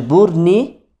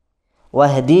wajburni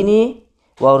wahdini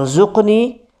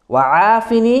warzuqni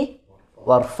wa'afini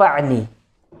warfa'ni.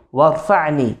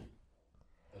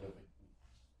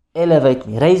 Elevate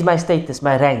me, raise my status,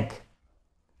 my rank.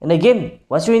 And again,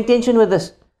 what's your intention with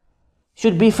this?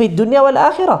 Should be fi dunya wal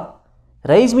akhirah.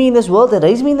 Raise me in this world and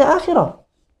raise me in the akhirah.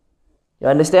 You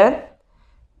understand?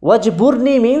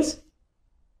 Wajburni means?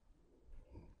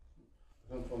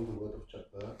 From the word of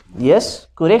Jabbar. Yes,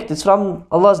 correct. It's from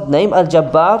Allah's name,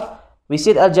 Al-Jabbar. We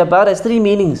said Al-Jabbar has 3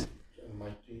 meanings.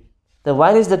 Mighty. The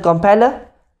one is the compeller,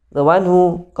 the one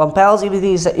who compels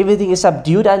everything is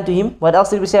subdued unto him. What else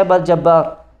did we say about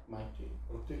Jabbar? Mighty.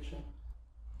 Protection.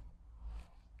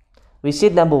 We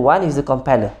said number 1 is the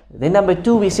compiler. Then number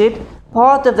 2, we said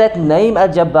part of that name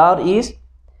Al-Jabbar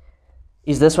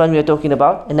is this one we are talking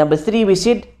about. And number 3, we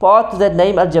said part of that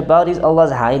name Al-Jabbar is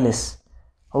Allah's highness,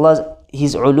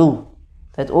 His ulu.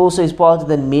 That also is part of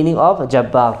the meaning of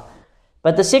Jabbar.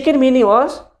 But the second meaning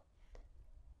was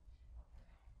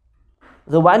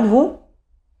the one who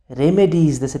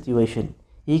remedies the situation.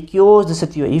 He cures the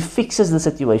situation. He fixes the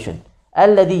situation.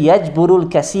 Alladhi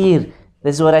yajburul kasir.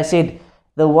 This is what I said.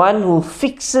 The one who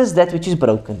fixes that which is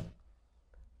broken.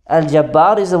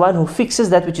 Al-Jabbar is the one who fixes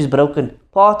that which is broken.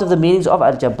 Part of the meanings of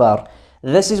Al-Jabbar.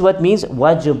 This is what means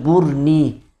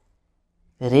wajburni.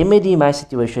 Remedy my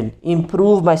situation.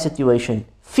 Improve my situation.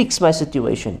 Fix my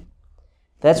situation.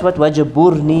 That's what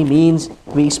wajburni means.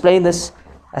 We explained this,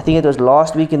 I think it was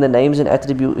last week, in the names and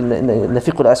attribute in the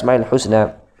Fiqh al-Asma'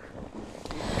 al-Husna.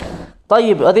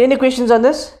 Tayyib, are there any questions on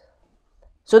this?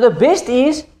 So the best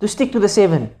is to stick to the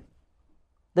 7.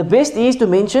 The best is to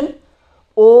mention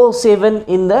all 7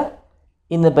 in the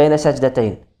Baina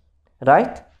Sajdatain.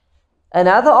 Right?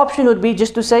 Another option would be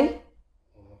just to say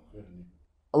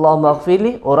Allahumma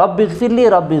ghfirli or Rabbi ghfirli,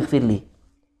 Rabbi ghfirli.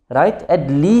 Right? At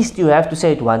least you have to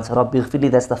say it once. Rabbi ghfirli,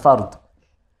 that's the fard.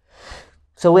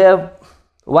 So we have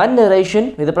one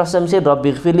narration where the Prophet said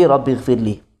Rabbi ghfirli, Rabbi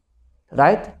ghfirli.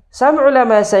 Right? Some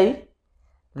ulama say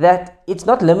that it's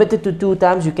not limited to 2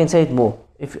 times, you can say it more,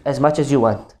 as much as you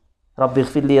want. Rabbi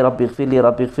ghfirli, Rabbi ghfirli,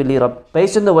 Rabbi ghfirli,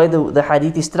 based on the way the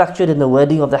hadith is structured and the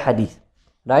wording of the hadith.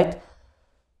 Right?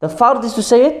 The fard is to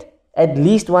say it at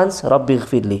least once, Rabbi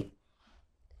ghfirli.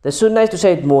 The sunnah is to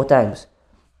say it more times.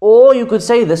 Or you could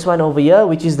say this one over here,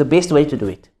 which is the best way to do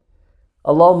it.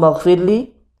 Allahumma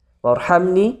ghfirli,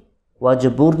 warhamni,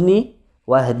 wajburni,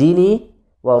 wahdini,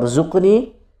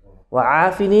 warzuqni,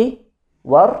 wa'afini,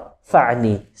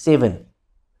 warfa'ni. 7.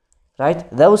 Right?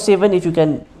 Those 7, if you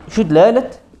should learn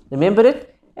it, remember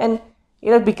it, and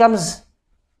it becomes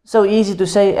so easy to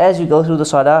say as you go through the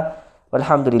salah.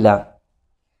 Alhamdulillah.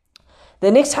 The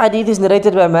next hadith is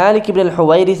narrated by Malik ibn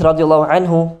al-Huwayrith radiyallahu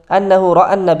anhu, أنه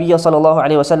رأى النبي صلى الله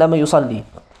عليه وسلم يصلي.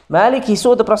 Malik, he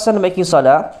saw the Prophet making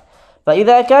salah.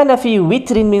 فإذا كان في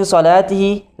وتر من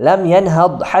صلاته لم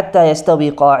ينهض حتى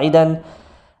يستوي قاعدا.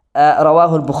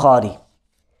 رواه البخاري.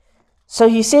 So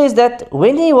he says that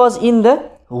when he was in the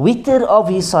witr of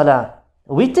his salah,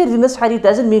 witr in this hadith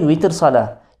doesn't mean witr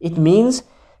salah. It means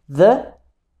the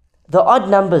odd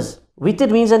numbers.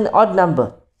 Witr means an odd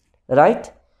number,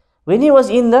 right? When he was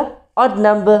in the odd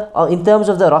number, or in terms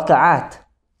of the raka'at,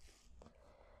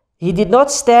 he did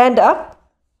not stand up.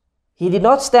 He did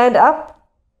not stand up,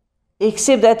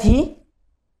 except that he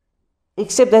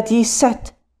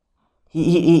sat.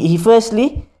 He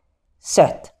firstly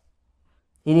sat.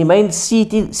 He remained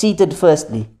seated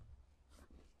firstly.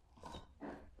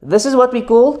 This is what we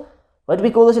call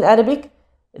this in Arabic,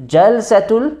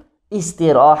 Jalsatul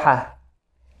Istiraha.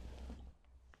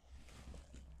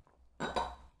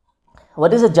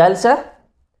 What is a jalsa?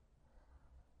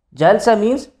 Jalsa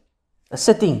means a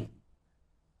sitting.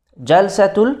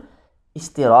 Jalsatul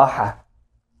Istiraha,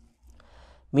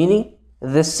 meaning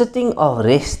the sitting of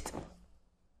rest.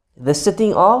 The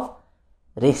sitting of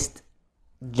rest.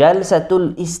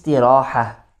 Jalsatul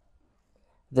Istiraha,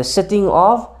 the sitting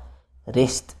of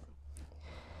rest.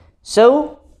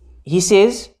 So he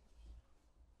says,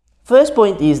 first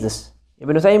point is this.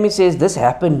 Ibn Uthaymeen says this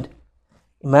happened.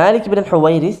 Malik ibn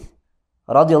al-Huwayrith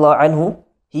radiyallahu anhu,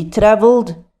 he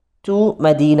traveled to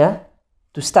Medina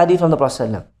to study from the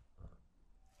Prophet.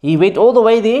 He went all the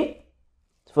way there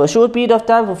for a short period of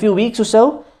time, for a few weeks or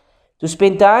so, to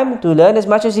spend time to learn as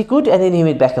much as he could, and then he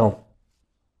went back home.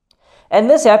 And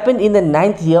this happened in the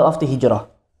 9th year of the Hijrah.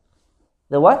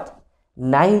 The what?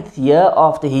 9th year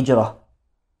of the Hijrah.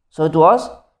 So it was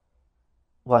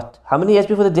what? How many years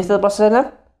before the death of the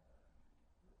Prophet?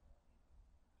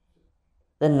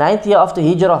 The 9th year of the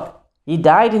Hijrah. He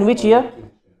died in which year?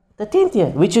 The 10th year,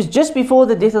 which is just before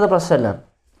the death of the Prophet.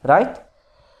 Right?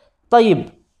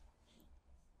 Tayyib.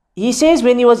 He says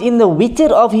when he was in the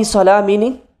witr of his salah,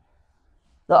 meaning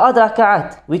the odd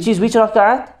raka'at, which is which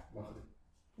raka'at?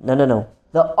 No.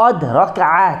 The odd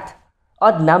raka'at,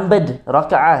 odd numbered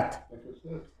raka'at.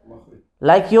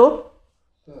 Like your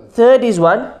third is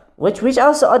one. Which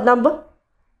else odd number?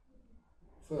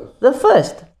 The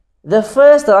first. The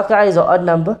first raka'ah is an odd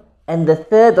number, and the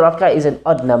third raka'ah is an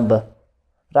odd number.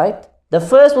 Right? The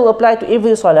first will apply to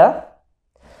every salah.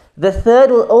 The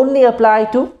third will only apply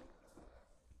to,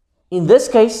 in this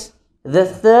case, the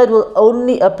third will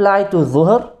only apply to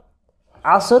Dhuhr,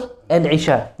 Asr and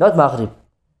Isha, not Maghrib.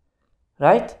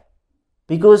 Right?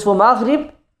 Because for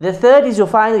Maghrib, the third is your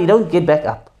final, you don't get back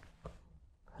up.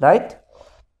 Right?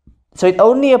 So it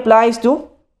only applies to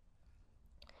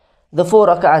the 4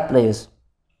 rak'at players.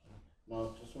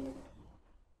 No, just one.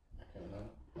 Okay, no.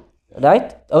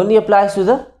 Right? Only applies to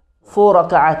the 4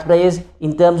 rak'at prayers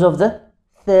in terms of the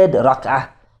third rak'ah.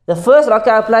 The first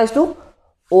rak'ah applies to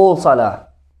all salah.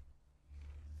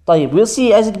 طيب, we'll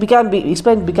see as it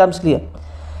explained becomes clear.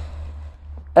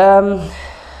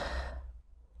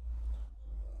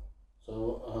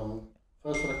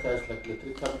 First rakah is like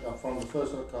literally coming up from the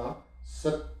first rakah,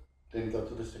 sit, then go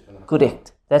to the second rakah.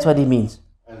 Correct. That's what he means.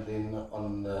 And then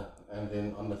on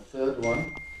the third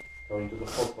one, going to the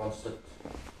fourth one, sit.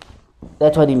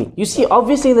 That's what he means. You see,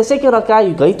 obviously in the second rak'ah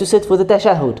you're going to sit for the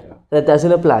tashahhud. Yeah. That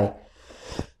doesn't apply.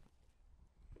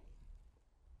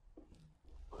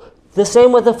 The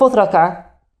same with the fourth rak'ah.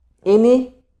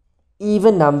 Any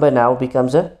even number now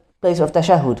becomes a place of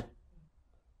tashahhud.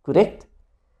 Correct?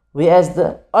 Whereas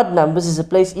the odd numbers is a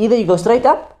place either you go straight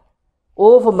up,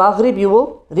 or for maghrib you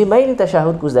will remain in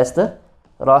tashahhud because that's the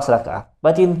ras rak'ah.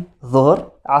 But in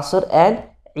dhuhr, asr and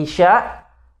isha,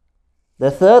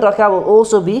 the third rak'ah will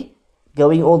also be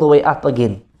going all the way up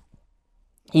again.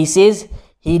 He says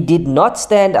he did not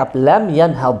stand up, lam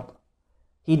yanhad.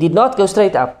 He did not go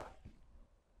straight up.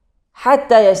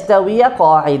 Hatta yastawiya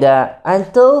qa'ida,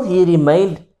 until he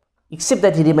remained, except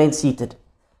that he remained seated.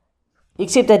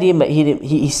 Except that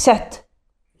he sat.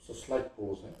 It's a slight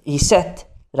pause. He sat,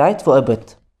 right, for a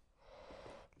bit.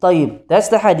 طيب, that's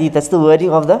the hadith, that's the wording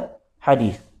of the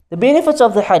hadith. The benefits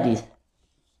of the hadith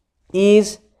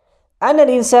is أن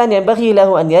الإنسان ينبغي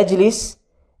له أن يجلس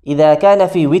إذا كان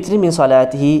في وتر من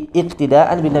صلاته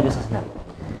اقتداء بالنبي صلى الله عليه وسلم.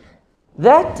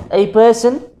 That a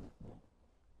person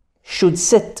should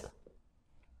sit,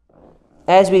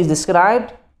 as we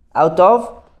described, out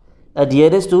of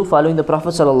adherence to following the Prophet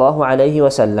sallallahu alaihi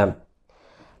wasallam.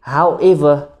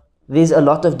 However, there's a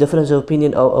lot of difference of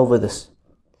opinion over this.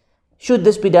 Should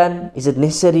this be done? Is it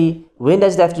necessary? When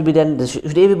does it have to be done?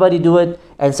 Should everybody do it?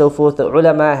 And so forth. The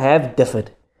ulama have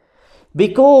differed.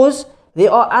 Because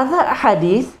there are other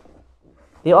ahadith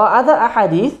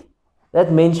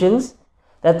that mentions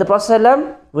that the Prophet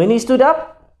ﷺ, when he stood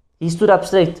up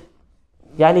straight.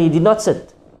 Yani he did not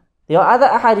sit. There are other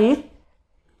ahadith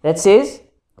that says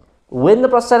when the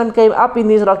Prophet ﷺ came up in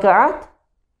these raka'at,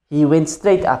 he went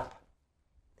straight up.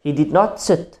 He did not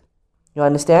sit. You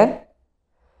understand?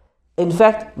 In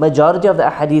fact, majority of the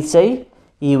ahadith say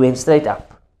he went straight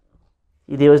up.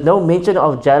 There was no mention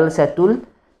of jalsatul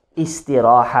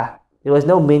istiraha. There was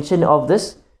no mention of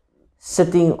this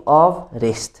sitting of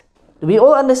rest. Do we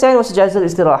all understand what's jalsatul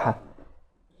istiraha?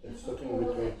 It's sitting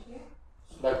between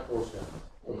slight pause here.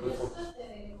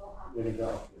 When you go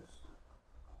up,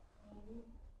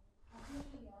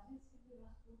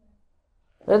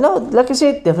 yes. No, like I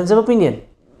said, difference of opinion.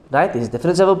 Right? There's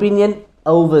difference of opinion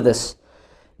over this.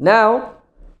 Now,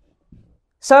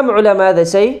 some ulama, they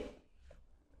say,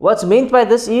 what's meant by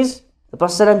this is, the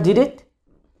Prophet ﷺ did it,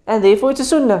 and therefore it's a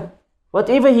sunnah.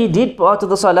 Whatever he did part of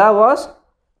the salah was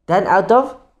done out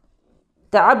of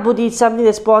ta'abbudi, it's something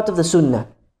that's part of the sunnah.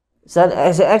 It's done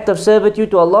as an act of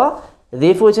servitude to Allah,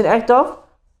 therefore it's an act of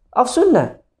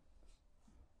sunnah.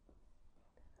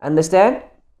 Understand?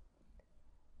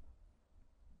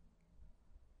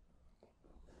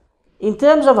 In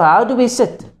terms of how do we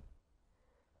sit?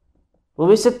 Will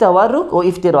we sit tawarruk or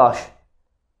iftirash?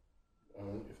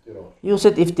 Iftirash. You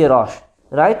sit iftirash,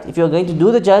 right? If you're going to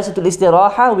do the jalsatul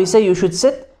istiraha, we say you should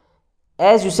sit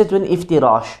as you sit when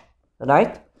iftirash,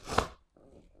 right?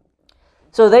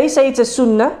 So they say it's a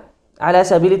sunnah ala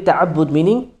sabil ta'abbud,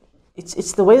 meaning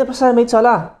it's the way the Prophet made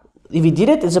salah. If he did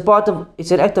it,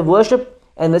 it's an act of worship,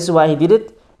 and this is why he did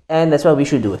it, and that's why we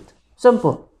should do it.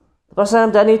 Simple. The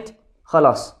Prophet done it,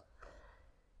 khalas.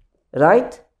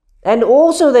 Right? And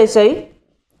also they say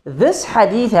this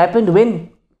hadith happened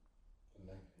when?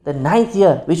 The 9th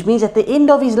year, which means at the end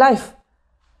of his life.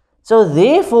 So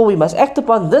therefore we must act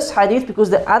upon this hadith because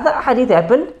the other hadith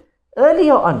happened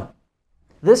earlier on.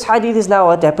 This hadith is now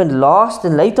what happened last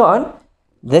and later on.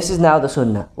 This is now the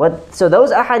sunnah. So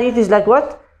those ahadith is like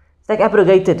what? It's like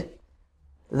abrogated.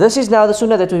 This is now the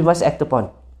sunnah that we must act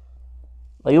upon.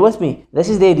 Are you with me? This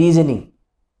is their reasoning.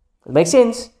 It makes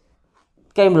sense?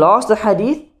 Came last the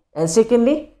hadith, and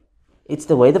secondly, it's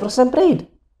the way the Prophet prayed.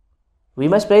 We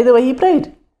must pray the way he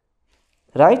prayed.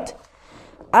 Right?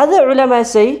 Other ulama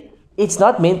say it's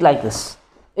not meant like this.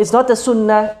 It's not a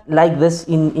sunnah like this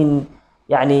in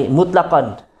yani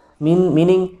mutlaqan.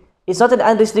 Meaning it's not an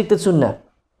unrestricted sunnah.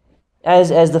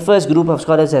 As the first group of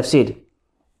scholars have said.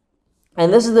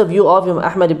 And this is the view of Imam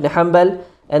Ahmad ibn Hanbal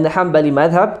and the Hanbali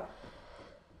madhab.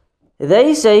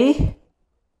 They say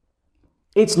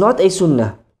it's not a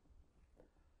sunnah.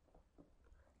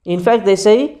 In fact, they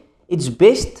say it's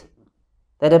best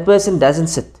that a person doesn't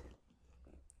sit.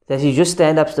 Does he just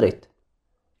stand up straight?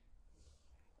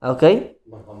 Okay?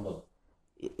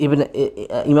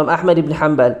 Imam Ahmad ibn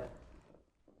Hanbal.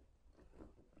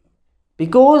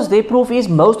 Because their proof is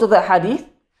most of the hadith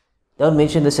don't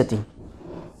mention the sitting.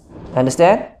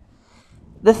 Understand?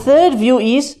 The third view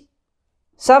is,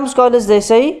 some scholars they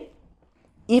say,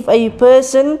 if a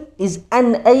person is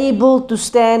unable to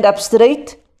stand up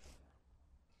straight,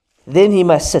 then he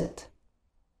must sit.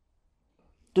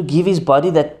 To give his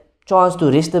body that chance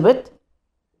to rest a bit.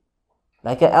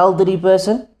 Like an elderly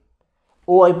person,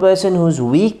 or a person who's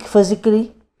weak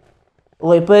physically,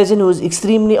 or a person who's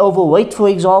extremely overweight, for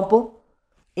example.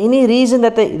 Any reason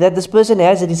that this person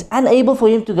has that is unable for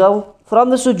him to go from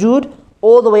the sujood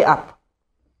all the way up.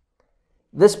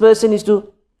 This person is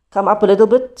to come up a little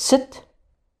bit, sit,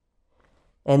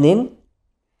 and then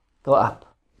go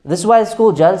up. This is why it's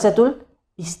called Jalsatul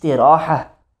Istiraha.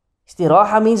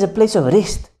 Istiraha means a place of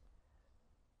rest.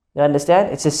 You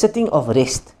understand? It's a sitting of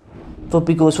rest.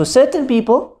 Because for certain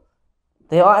people,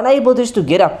 they are unable just to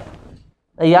get up.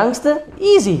 A youngster,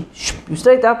 easy. You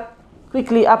straight up,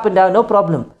 quickly up and down, no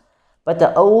problem. But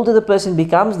the older the person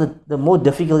becomes, the more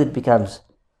difficult it becomes.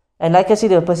 And like I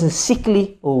said, if a person is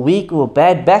sickly or weak or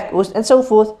bad back and so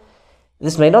forth,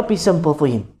 this may not be simple for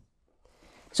him.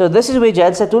 So this is where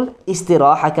Jalsatul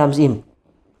Istiraha comes in.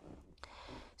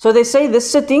 So they say this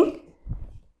sitting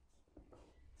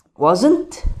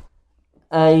wasn't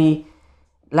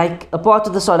like a part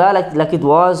of the salah, like it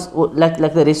was, like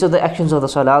the rest of the actions of the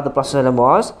salah, the Prophet ﷺ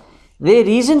was. The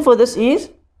reason for this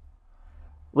is,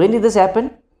 when did this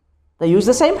happen? They use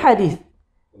the same hadith.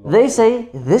 They say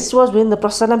this was when the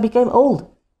Prophet ﷺ became old.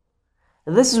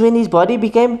 This is when his body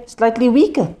became slightly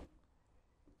weaker.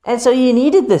 And so he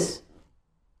needed this.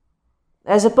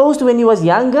 As opposed to when he was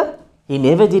younger, he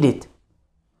never did it.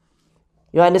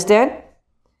 You understand?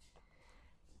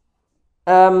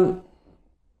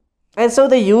 And so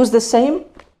they use the same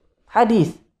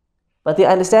hadith, but the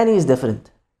understanding is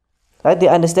different. Right? The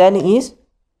understanding is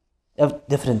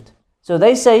different. So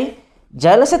they say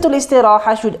Jalsatul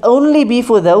Istiraha should only be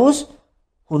for those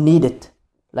who need it.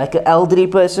 Like an elderly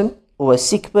person, or a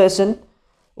sick person,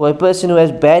 or a person who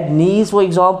has bad knees, for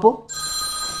example.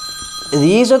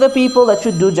 These are the people that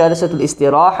should do Jalsatul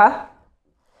Istiraha,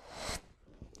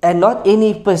 and not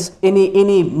any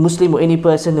Muslim or any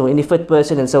person or any fit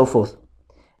person and so forth.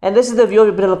 And this is the view of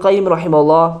Ibn al-Qayyim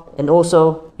rahimahullah, and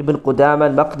also Ibn Qudama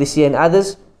al-Maqdisi and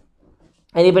others.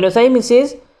 And Ibn Uthaymin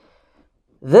says,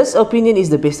 this opinion is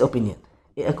the best opinion,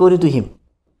 according to him.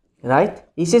 Right?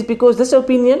 He says, because this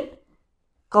opinion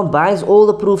combines all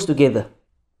the proofs together.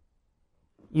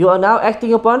 You are now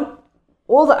acting upon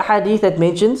all the hadith that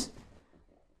mentions,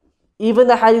 even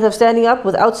the hadith of standing up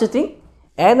without sitting,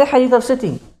 and the hadith of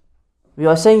sitting. We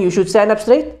are saying you should stand up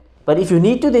straight, but if you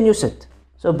need to, then you sit.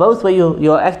 So both way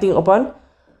you are acting upon,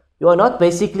 you are not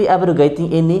basically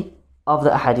abrogating any of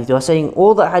the hadith. You are saying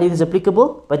all the hadith is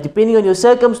applicable, but depending on your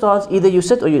circumstance, either you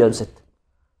sit or you don't sit.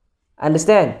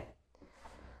 Understand?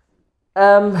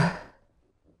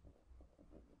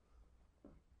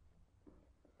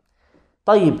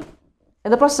 طيب.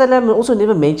 And the Prophet ﷺ also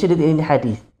never mentioned it in any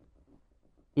hadith.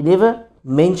 He never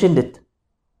mentioned it.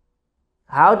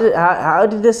 How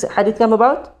did this hadith come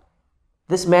about?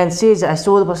 This man says, I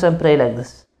saw the Prophet pray like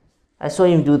this. I saw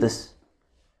him do this.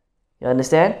 You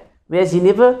understand? Whereas he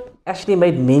never actually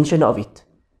made mention of it.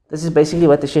 This is basically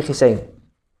what the Shaykh is saying.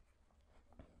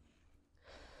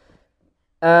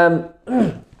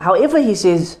 However, he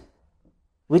says,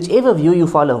 whichever view you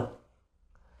follow,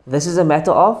 this is a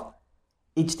matter of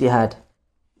ijtihad.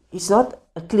 It's not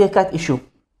a clear-cut issue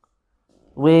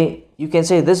where you can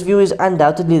say this view is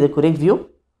undoubtedly the correct view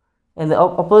and the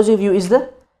opposing view is the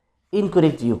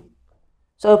incorrect view.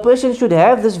 So a person should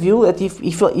have this view that if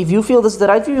you feel this is the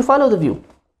right view, you follow the view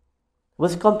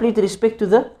with complete respect to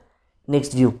the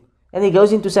next view. And he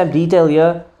goes into some detail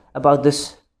here about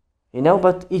this,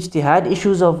 about ijtihad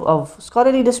issues of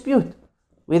scholarly dispute,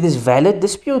 where there's valid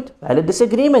dispute, valid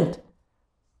disagreement,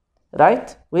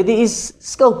 right? Where there is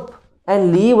scope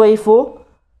and leeway for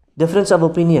difference of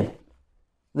opinion.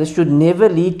 This should never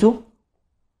lead to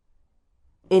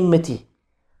enmity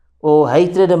or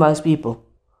hatred amongst people,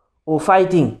 or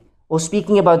fighting, or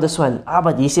speaking about this one.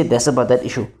 But he said this about that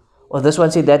issue, or this one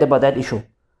said that about that issue.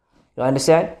 You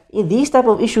understand? In these type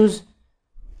of issues,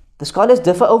 the scholars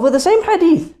differ over the same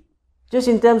hadith, just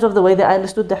in terms of the way they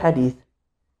understood the hadith,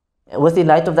 within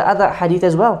light of the other hadith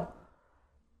as well.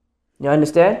 You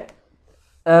understand?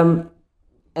 And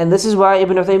this is why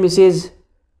Ibn Uthaymin says,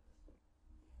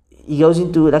 he goes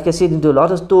into, like I said, into a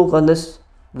lot of talk on this,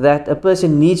 that a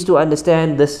person needs to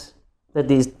understand this, that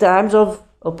there's times of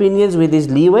opinions where there's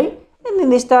leeway, and then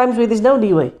there's times where there's no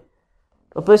leeway.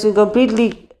 A person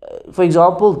completely, for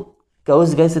example,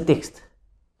 goes against the text.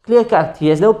 Clear cut. He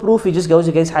has no proof, he just goes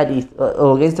against hadith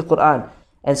or against the Quran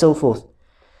and so forth.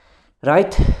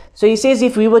 Right? So he says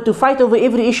if we were to fight over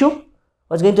every issue,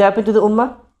 what's going to happen to the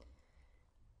ummah?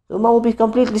 The ummah will be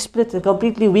completely split and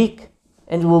completely weak,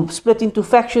 and will split into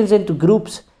factions and to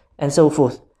groups and so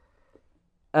forth.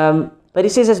 But he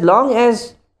says as long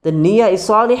as the niyyah is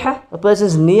salihah, a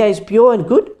person's niyyah is pure and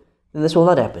good, then this will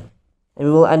not happen. And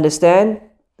we will understand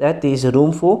that there is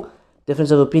room for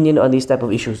difference of opinion on these type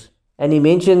of issues. And he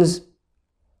mentions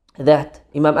that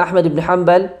Imam Ahmad ibn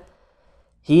Hanbal,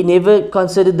 he never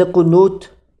considered the qunut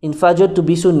in Fajr to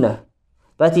be sunnah.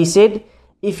 But he said,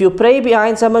 if you pray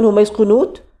behind someone who makes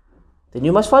qunut, then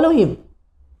you must follow him.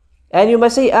 And you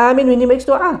must say Amin when he makes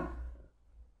dua.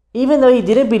 Even though he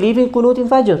didn't believe in qunut in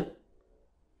Fajr.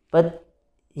 But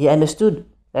he understood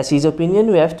that's his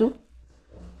opinion, we have to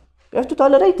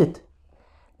tolerate it.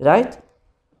 Right?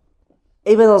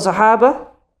 Even the Sahaba,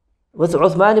 with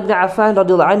Uthman ibn Affan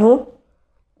radiallahu anhu,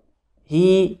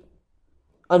 he,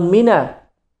 on Mina,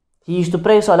 he used to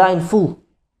pray salah in full.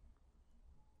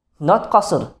 Not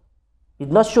qasr. He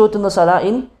did not shorten the salah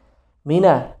in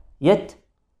Mina. Yet,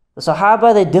 the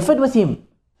Sahaba, they differed with him.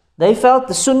 They felt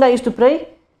the sunnah is to pray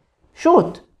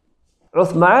short.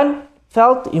 Uthman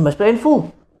felt you must pray in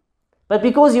full. But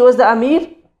because he was the Amir,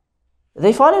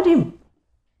 they followed him.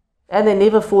 And they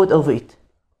never fought over it.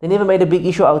 They never made a big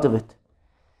issue out of it.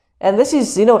 And this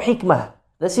is, hikmah.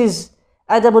 This is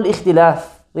adabul ikhtilaf,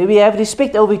 where we have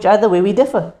respect over each other, where we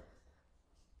differ.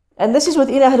 And this is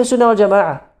within Ahlul Sunnah wal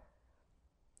Jama'ah.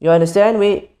 You understand?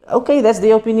 Okay, that's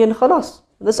their opinion, khalas.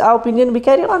 This is our opinion, we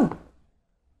carry on.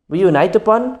 We unite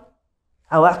upon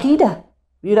our aqidah.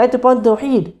 We unite upon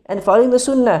tawheed and following the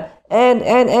sunnah.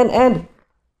 And.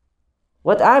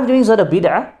 What I'm doing is not a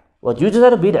bid'ah. What you do is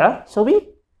not a bid'ah. So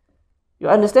you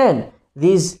understand?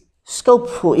 There's scope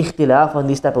for ikhtilaf on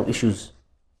these type of issues.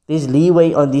 There's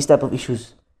leeway on these type of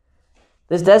issues.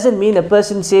 This doesn't mean a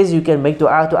person says you can make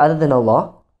dua to other than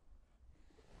Allah,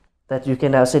 that you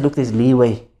can now say, look, there's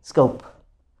leeway, scope.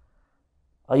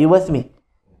 Are you with me?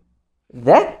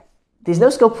 There's no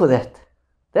scope for that.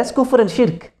 That's kufr and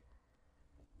shirk.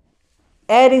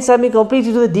 Adding something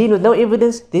completely to the deen with no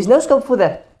evidence, there's no scope for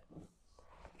that.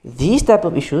 These type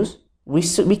of issues,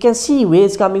 we can see where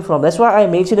it's coming from. That's why I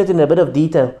mentioned it in a bit of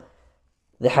detail.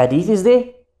 The hadith is there.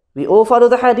 We all follow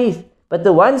the hadith. But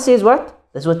the one says what?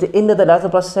 That's what the end of the life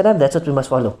of the Prophet, that's what we must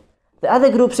follow. The other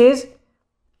group says,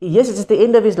 yes, it's at the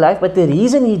end of his life, but the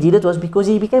reason he did it was because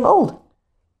he became old.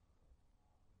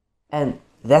 And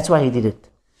that's why he did it.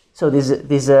 So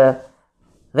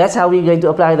that's how we're going to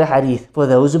apply the hadith for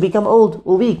those who become old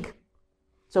or weak.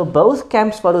 So both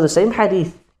camps follow the same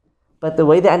hadith, but the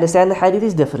way they understand the hadith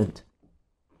is different.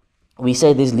 We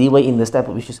say there's leeway in this type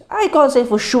of issues. I can't say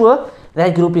for sure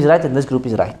that group is right and this group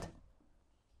is right.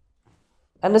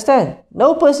 Understand?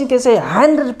 No person can say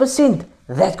 100%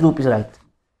 that group is right.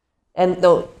 And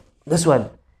no, this one.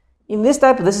 In this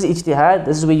type, this is ijtihad,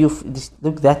 this is where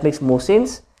look, that makes more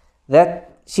sense.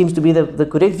 That seems to be the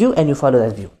correct view, and you follow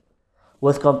that view.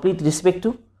 With complete respect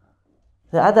to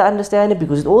the other understanding,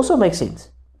 because it also makes sense.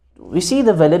 We see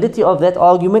the validity of that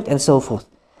argument and so forth.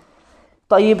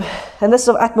 طيب, and this is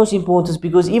of utmost importance,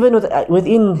 because even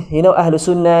within Ahlul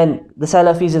Sunnah and the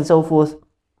Salafis and so forth,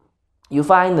 you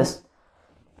find this.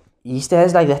 He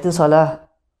stands like that in Salah,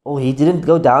 or he didn't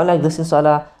go down like this in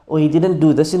Salah, or he didn't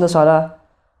do this in the Salah.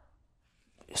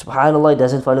 SubhanAllah, he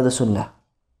doesn't follow the Sunnah.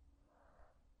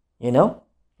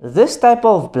 This type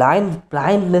of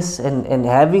blindness and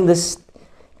having this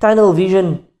tunnel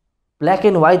vision, black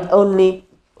and white only,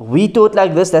 we taught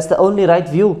like this, that's the only right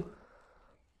view.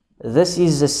 This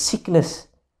is a sickness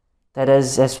that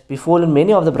has befallen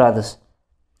many of the brothers.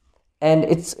 And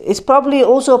it's probably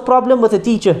also a problem with the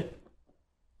teacher,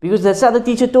 because that's how the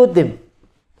teacher taught them.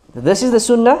 This is the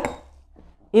Sunnah,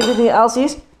 everything else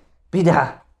is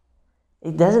bid'ah.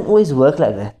 It doesn't always work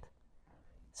like that.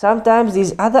 Sometimes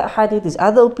these other hadith, these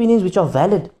other opinions which are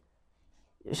valid.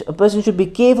 A person should be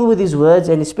careful with his words,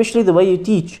 and especially the way you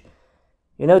teach.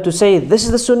 To say this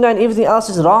is the Sunnah and everything else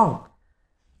is wrong.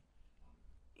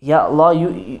 Ya Allah,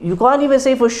 you can't even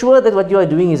say for sure that what you are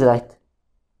doing is right.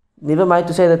 Never mind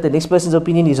to say that the next person's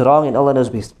opinion is wrong and Allah knows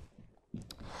best.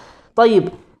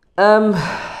 طيب.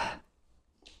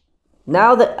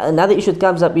 Now another issue that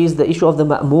comes up is the issue of the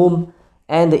ma'moom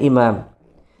and the imam.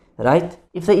 Right?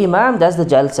 If the imam does the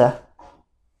jalsa,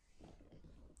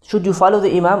 should you follow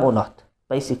the imam or not?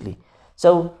 Basically.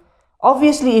 So,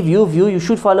 obviously if you view, you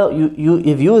should follow,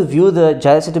 if you view the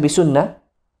jalsa to be sunnah,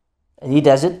 and he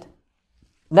does it,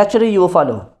 naturally you will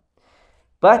follow.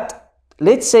 But,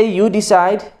 let's say you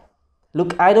decide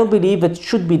look, I don't believe it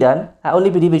should be done. I only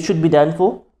believe it should be done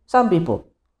for some people.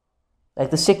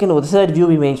 Like the second or the third view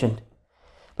we mentioned.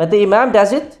 But the Imam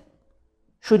does it.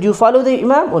 Should you follow the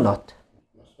Imam or not?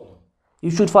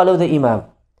 You should follow the Imam.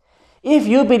 If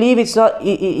you believe it's not,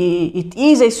 it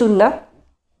is a sunnah,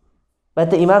 but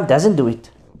the Imam doesn't do it,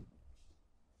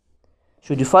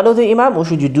 should you follow the Imam or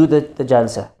should you do the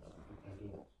jalsa?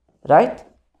 Right?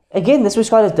 Again, this is where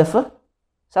scholars differ.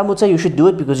 Some would say you should do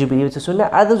it because you believe it's a sunnah.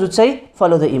 Others would say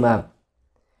follow the Imam.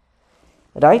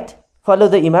 Right? Follow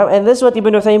the Imam. And this is what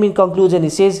Ibn Uthaymin concludes, and he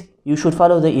says you should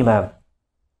follow the Imam.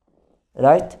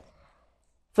 Right?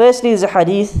 Firstly is a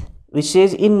hadith which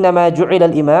says إِنَّمَا جُعِلَ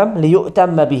الْإِمَامِ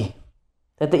لِيُؤْتَمَّ بِهِ,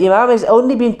 that the Imam has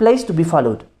only been placed to be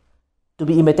followed, to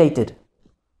be imitated.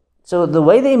 So the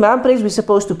way the Imam prays, we're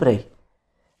supposed to pray.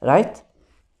 Right?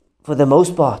 For the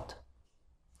most part.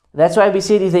 That's why we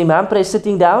said if the Imam prays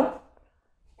sitting down,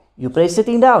 you pray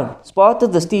sitting down. It's part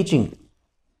of this teaching.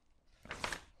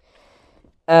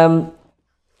 So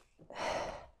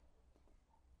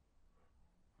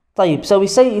we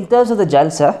say in terms of the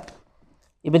jalsa,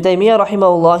 Ibn Taymiyyah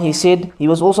rahimahullah, he said, he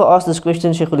was also asked this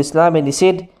question, Shaykh al-Islam, and he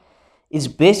said, it's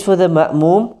best for the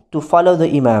ma'moom to follow the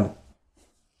Imam.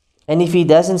 And if he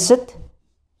doesn't sit,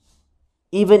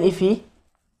 even if he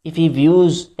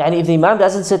views, yani if the Imam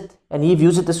doesn't sit and he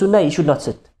views it the sunnah, he should not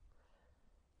sit.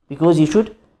 Because he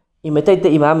should imitate the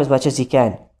Imam as much as he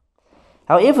can.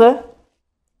 However,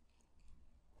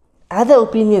 other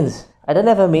opinions, I don't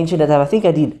know if I mentioned that, I think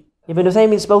I did. Ibn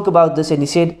Uthaymin spoke about this and he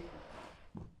said,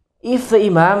 if the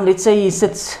Imam, let's say he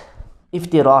sits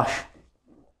iftirash,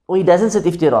 or he doesn't sit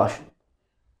iftirash,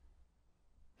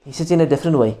 he sits in a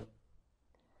different way.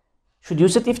 Should you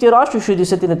sit iftirash or should you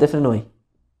sit in a different way?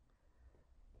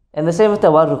 And the same with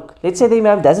tawarruk. Let's say the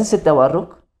Imam doesn't sit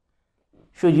tawarruk.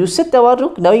 Should you sit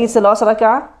tawarruk knowing it's the last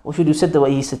rak'ah, or should you sit the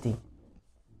way he's sitting?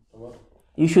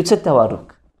 You should sit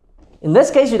tawarruk. In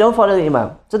this case, you don't follow the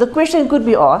Imam. So the question could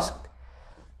be asked,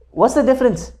 what's the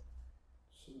difference?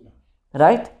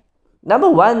 Right? Number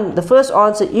one, the first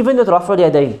answer, even with Raf'ul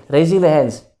Yadayn, raising the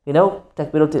hands,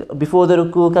 takbiratul, before the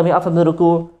ruku, coming up from the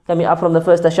ruku, coming up from the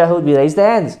first tashahhud, we raise the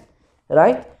hands.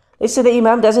 Right? Let's say the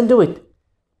Imam doesn't do it.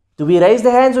 Do we raise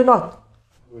the hands or not?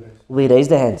 We raise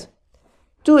the hands.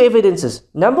 Two evidences.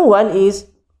 Number one is,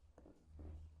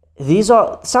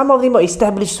 some of them are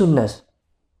established sunnahs.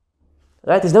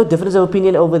 Right? There's no difference of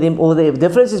opinion over them, or the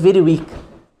difference is very weak.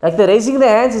 Like the raising the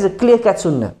hands is a clear-cut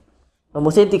sunnah, an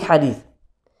authentic hadith.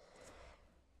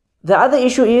 The other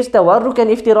issue is tawarruk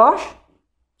and iftirash,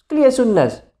 clear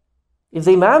sunnahs. If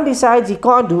the Imam decides he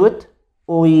can't do it,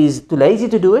 or he is too lazy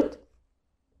to do it,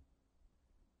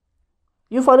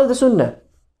 you follow the sunnah.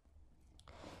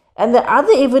 And the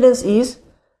other evidence is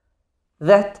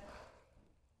that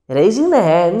raising the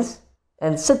hands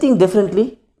and sitting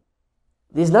differently,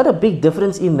 there's not a big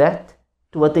difference in that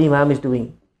to what the Imam is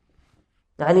doing.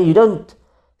 And you don't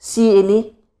see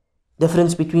any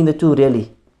difference between the two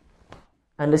really.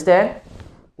 Understand?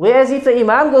 Whereas if the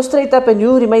Imam goes straight up and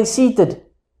you remain seated,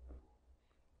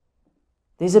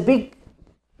 there's a big,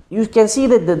 you can see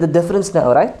the difference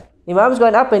now, right? Imam's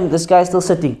gone up and this guy's still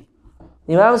sitting.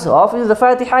 Imam's half is the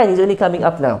Fatiha and he's only coming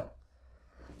up now.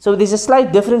 So there's a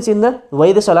slight difference in the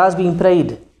way the salah is being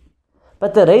prayed.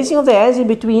 But the raising of the hands in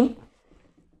between,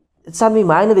 it's something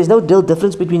minor. There's no real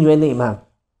difference between you and the Imam.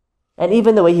 And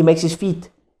even the way he makes his feet.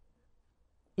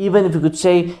 Even if you could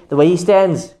say the way he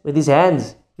stands with his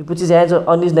hands. He puts his hands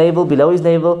on his navel, below his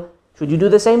navel. Should you do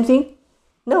the same thing?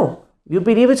 No. You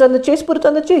believe it's on the chest, put it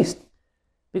on the chest.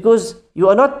 Because you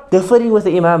are not differing with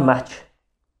the Imam much.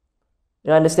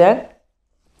 You understand?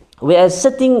 Whereas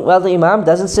sitting while the Imam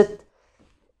doesn't sit,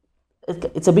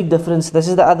 it's a big difference. This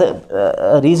is the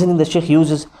other reasoning the Shaykh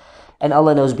uses, and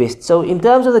Allah knows best. So in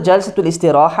terms of the Jalsatul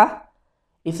Istiraha,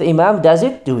 if the Imam does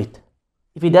it, do it.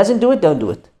 If he doesn't do it, don't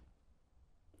do it.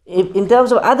 In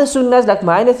terms of other sunnahs, like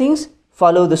minor things,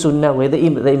 follow the sunnah, whether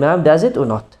the Imam does it or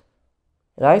not.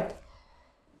 Right?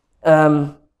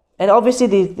 And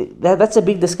obviously that's a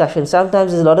big discussion.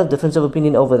 Sometimes there's a lot of difference of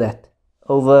opinion over that.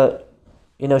 Over,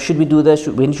 should we do this,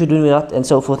 when should we not, and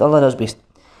so forth. Allah knows best.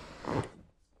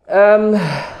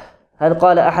 هل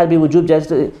قال أحد بوجوب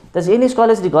جلسة? Does any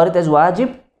scholars regard it as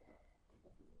wajib?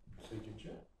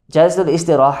 Jalsat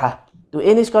al-istiraha. Do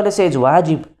any scholars say it's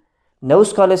wajib? No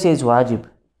scholar says wajib.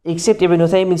 Except Ibn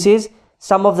Uthaymin says,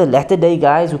 some of the latter day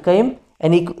guys who came,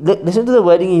 and listen to the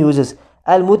wording he uses.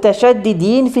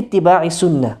 Al-mutashaddidin fi ittiba'i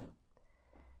sunnah.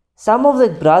 Some of the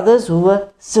brothers who were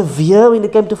severe when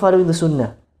it came to following the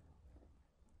sunnah.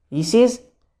 He says,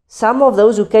 some of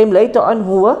those who came later on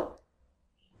who were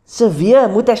severe,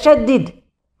 mutashaddid,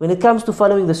 when it comes to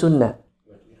following the sunnah.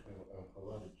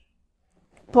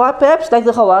 Perhaps like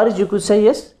the Khawarij, you could say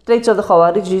yes. Traits of the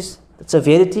Khawarij is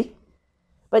severity.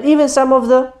 But even some of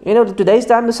the, today's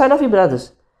time, the Salafi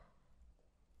brothers,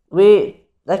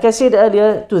 like I said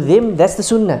earlier, to them, that's the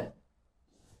Sunnah.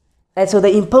 And so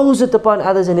they impose it upon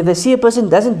others, and if they see a person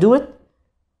doesn't do it,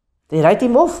 they write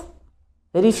him off.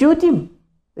 They refute him.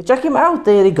 They chuck him out.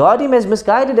 They regard him as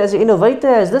misguided, as an innovator,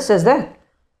 as this, as that.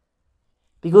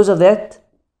 Because of that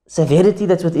severity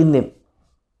that's within them.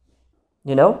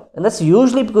 And that's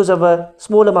usually because of a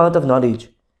small amount of knowledge.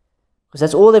 Because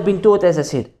that's all they've been taught, as I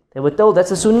said. They were told that's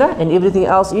the Sunnah and everything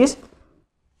else is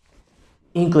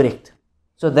incorrect.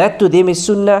 So that to them is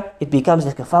Sunnah, it becomes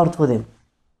like a fard for them.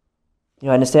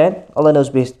 You understand? Allah knows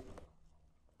best.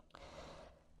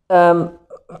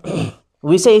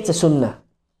 We say it's a Sunnah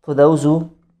for those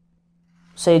who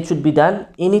say it should be done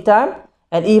anytime,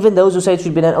 and even those who say it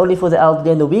should be done only for the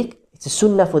elderly and the weak. It's a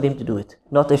Sunnah for them to do it,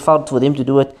 not a fard for them to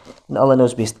do it, and Allah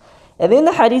knows best. And then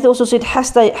the hadith also said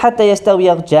حَتَّى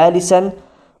يَسْتَوِيَ جَالِسًا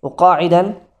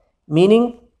وَقَاعِدًا,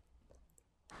 meaning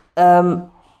there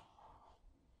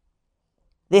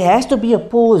has to be a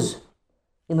pause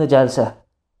in the jalsa.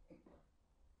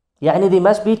 There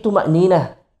must be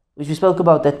tuma'nina, which we spoke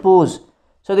about, that pause.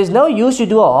 So there's no use you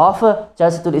do a half a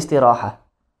jalsatul istiraha.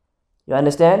 You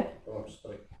understand?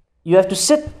 You have to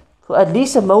sit for at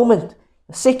least a moment,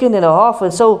 a second and a half,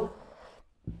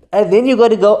 and then you got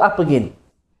to go up again.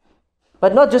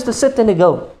 But not just to sit and to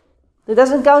go. It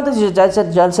doesn't count as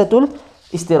jalsatul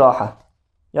istiraha.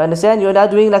 You understand? You're now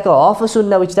doing like a half a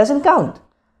sunnah, which doesn't count.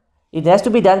 It has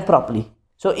to be done properly.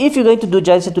 So if you're going to do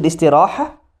jalsatul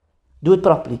istiraha, do it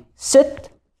properly. Sit,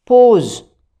 pause,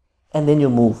 and then you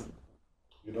move.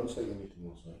 You don't say anything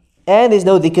else. And there's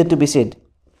no dhikr to be said.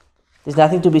 There's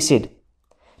nothing to be said.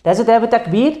 Does it have a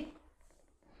takbir?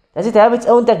 Does it have its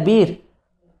own takbir?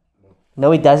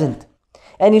 No, it doesn't.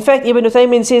 And in fact, Ibn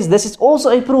Uthaymin says this is also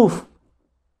a proof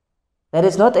that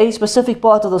it's not a specific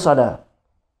part of the salah.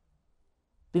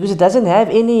 Because it doesn't have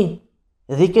any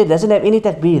dhikr, doesn't have any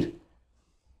takbir.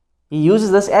 He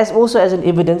uses this also as an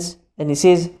evidence, and he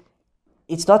says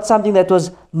it's not something that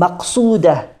was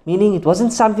maqsoodah, meaning it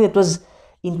wasn't something that was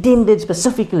intended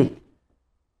specifically.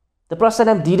 The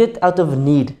Prophet did it out of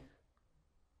need.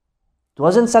 It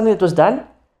wasn't something that was done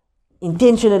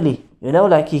intentionally.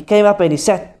 Like he came up and he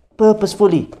sat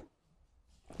purposefully.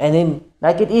 And then,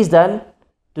 like it is done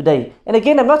today. And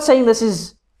again, I'm not saying this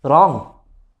is wrong.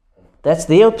 That's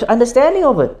their understanding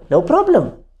of it. No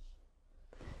problem.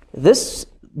 This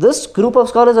group of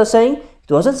scholars are saying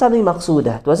it wasn't something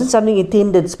maqsoodah. It wasn't something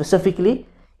intended specifically.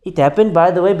 It happened,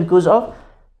 by the way, because of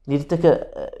need to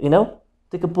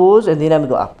take a pause and then I'm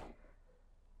go up.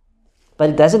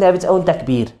 But it doesn't have its own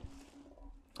takbir,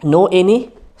 nor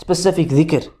any specific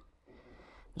dhikr.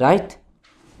 Right?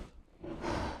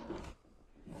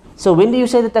 So when do you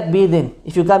say the takbir then?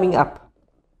 If you're coming up.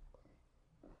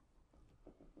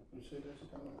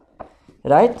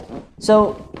 Right?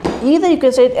 So either you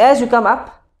can say it as you come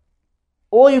up,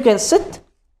 or you can sit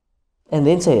and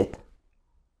then say it.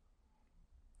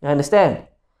 You understand?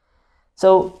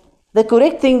 So the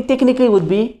correct thing technically would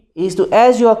be is to,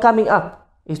 as you are coming up,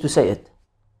 is to say it.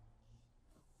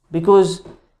 Because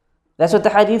that's what the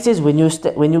hadith says, when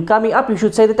you're coming up, you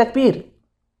should say the takbir.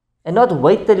 And not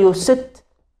wait till you sit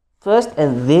first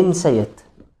and then say it.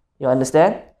 You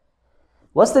understand?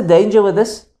 What's the danger with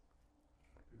this?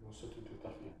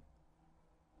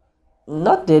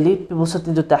 Not daily, people sit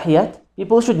into tahiyat.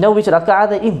 People should know which rak'ah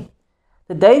they're in.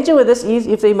 The danger with this is,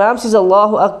 if the Imam says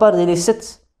Allahu Akbar, then he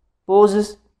sits,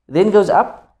 pauses, then goes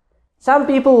up. Some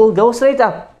people will go straight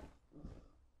up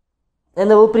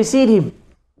and they will precede him.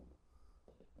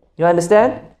 You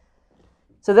understand?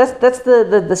 So that's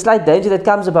the slight danger that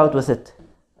comes about with it.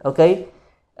 Okay?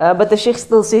 But the Shaykh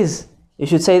still says you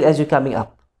should say it as you're coming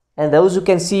up. And those who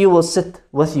can see you will sit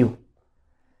with you.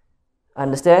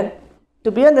 Understand?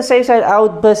 To be on the safe side, I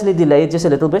would personally delay it just a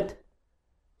little bit.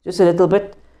 Just a little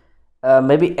bit.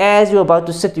 Maybe as you're about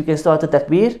to sit, you can start the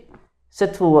takbir,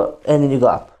 sit for, and then you go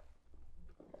up.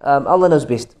 Allah knows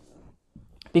best.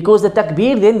 Because the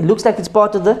takbir then looks like it's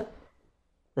part of the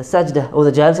sajda or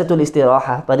the jalsatul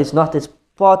istiraha, but it's not. It's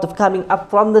part of coming up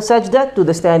from the sajda to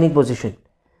the standing position.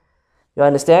 You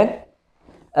understand?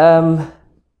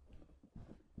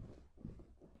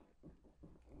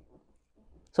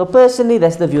 So personally,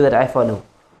 that's the view that I follow.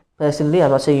 Personally,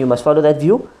 I'm not saying you must follow that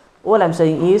view. All I'm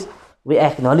saying is, we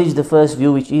acknowledge the first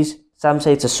view, which is, some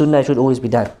say it's a sunnah, it should always be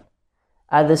done.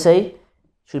 Others say, it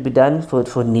should be done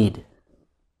for need.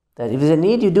 That if there's a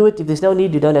need, you do it. If there's no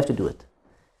need, you don't have to do it.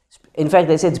 In fact,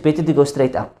 they say it's better to go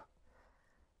straight up.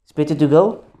 It's better to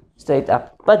go straight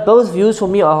up. But both views for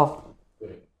me are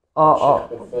are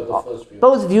prefer the first view.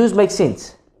 both views make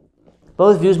sense.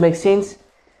 Both views make sense.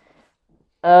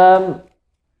 I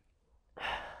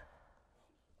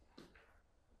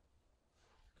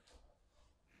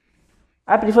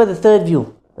prefer the third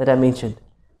view that I mentioned.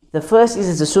 The first is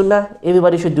it's a sunnah,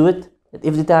 everybody should do it at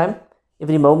every time,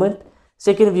 every moment.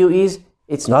 Second view is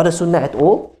it's not a sunnah at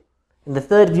all. And the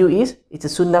third view is it's a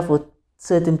sunnah for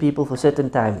certain people for certain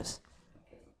times.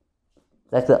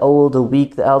 Like the old, the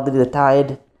weak, the elderly, the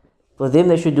tired. For them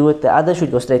they should do it, the others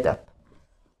should go straight up.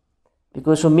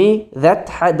 Because for me, that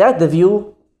the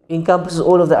view encompasses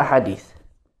all of the ahadith.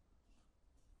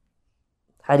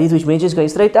 Hadith which mentions going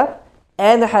straight up,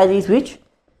 and the hadith which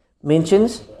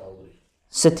mentions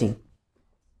sitting.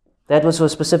 That was for a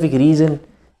specific reason,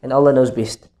 and Allah knows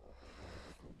best.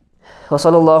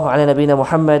 وصلى الله على نبينا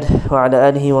محمد وعلى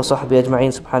آله وصحبه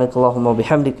أجمعين سبحانك اللهم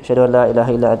وبحمدك أشهد أن لا إله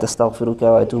إلا أنت أستغفرك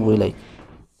وأتوب إليك.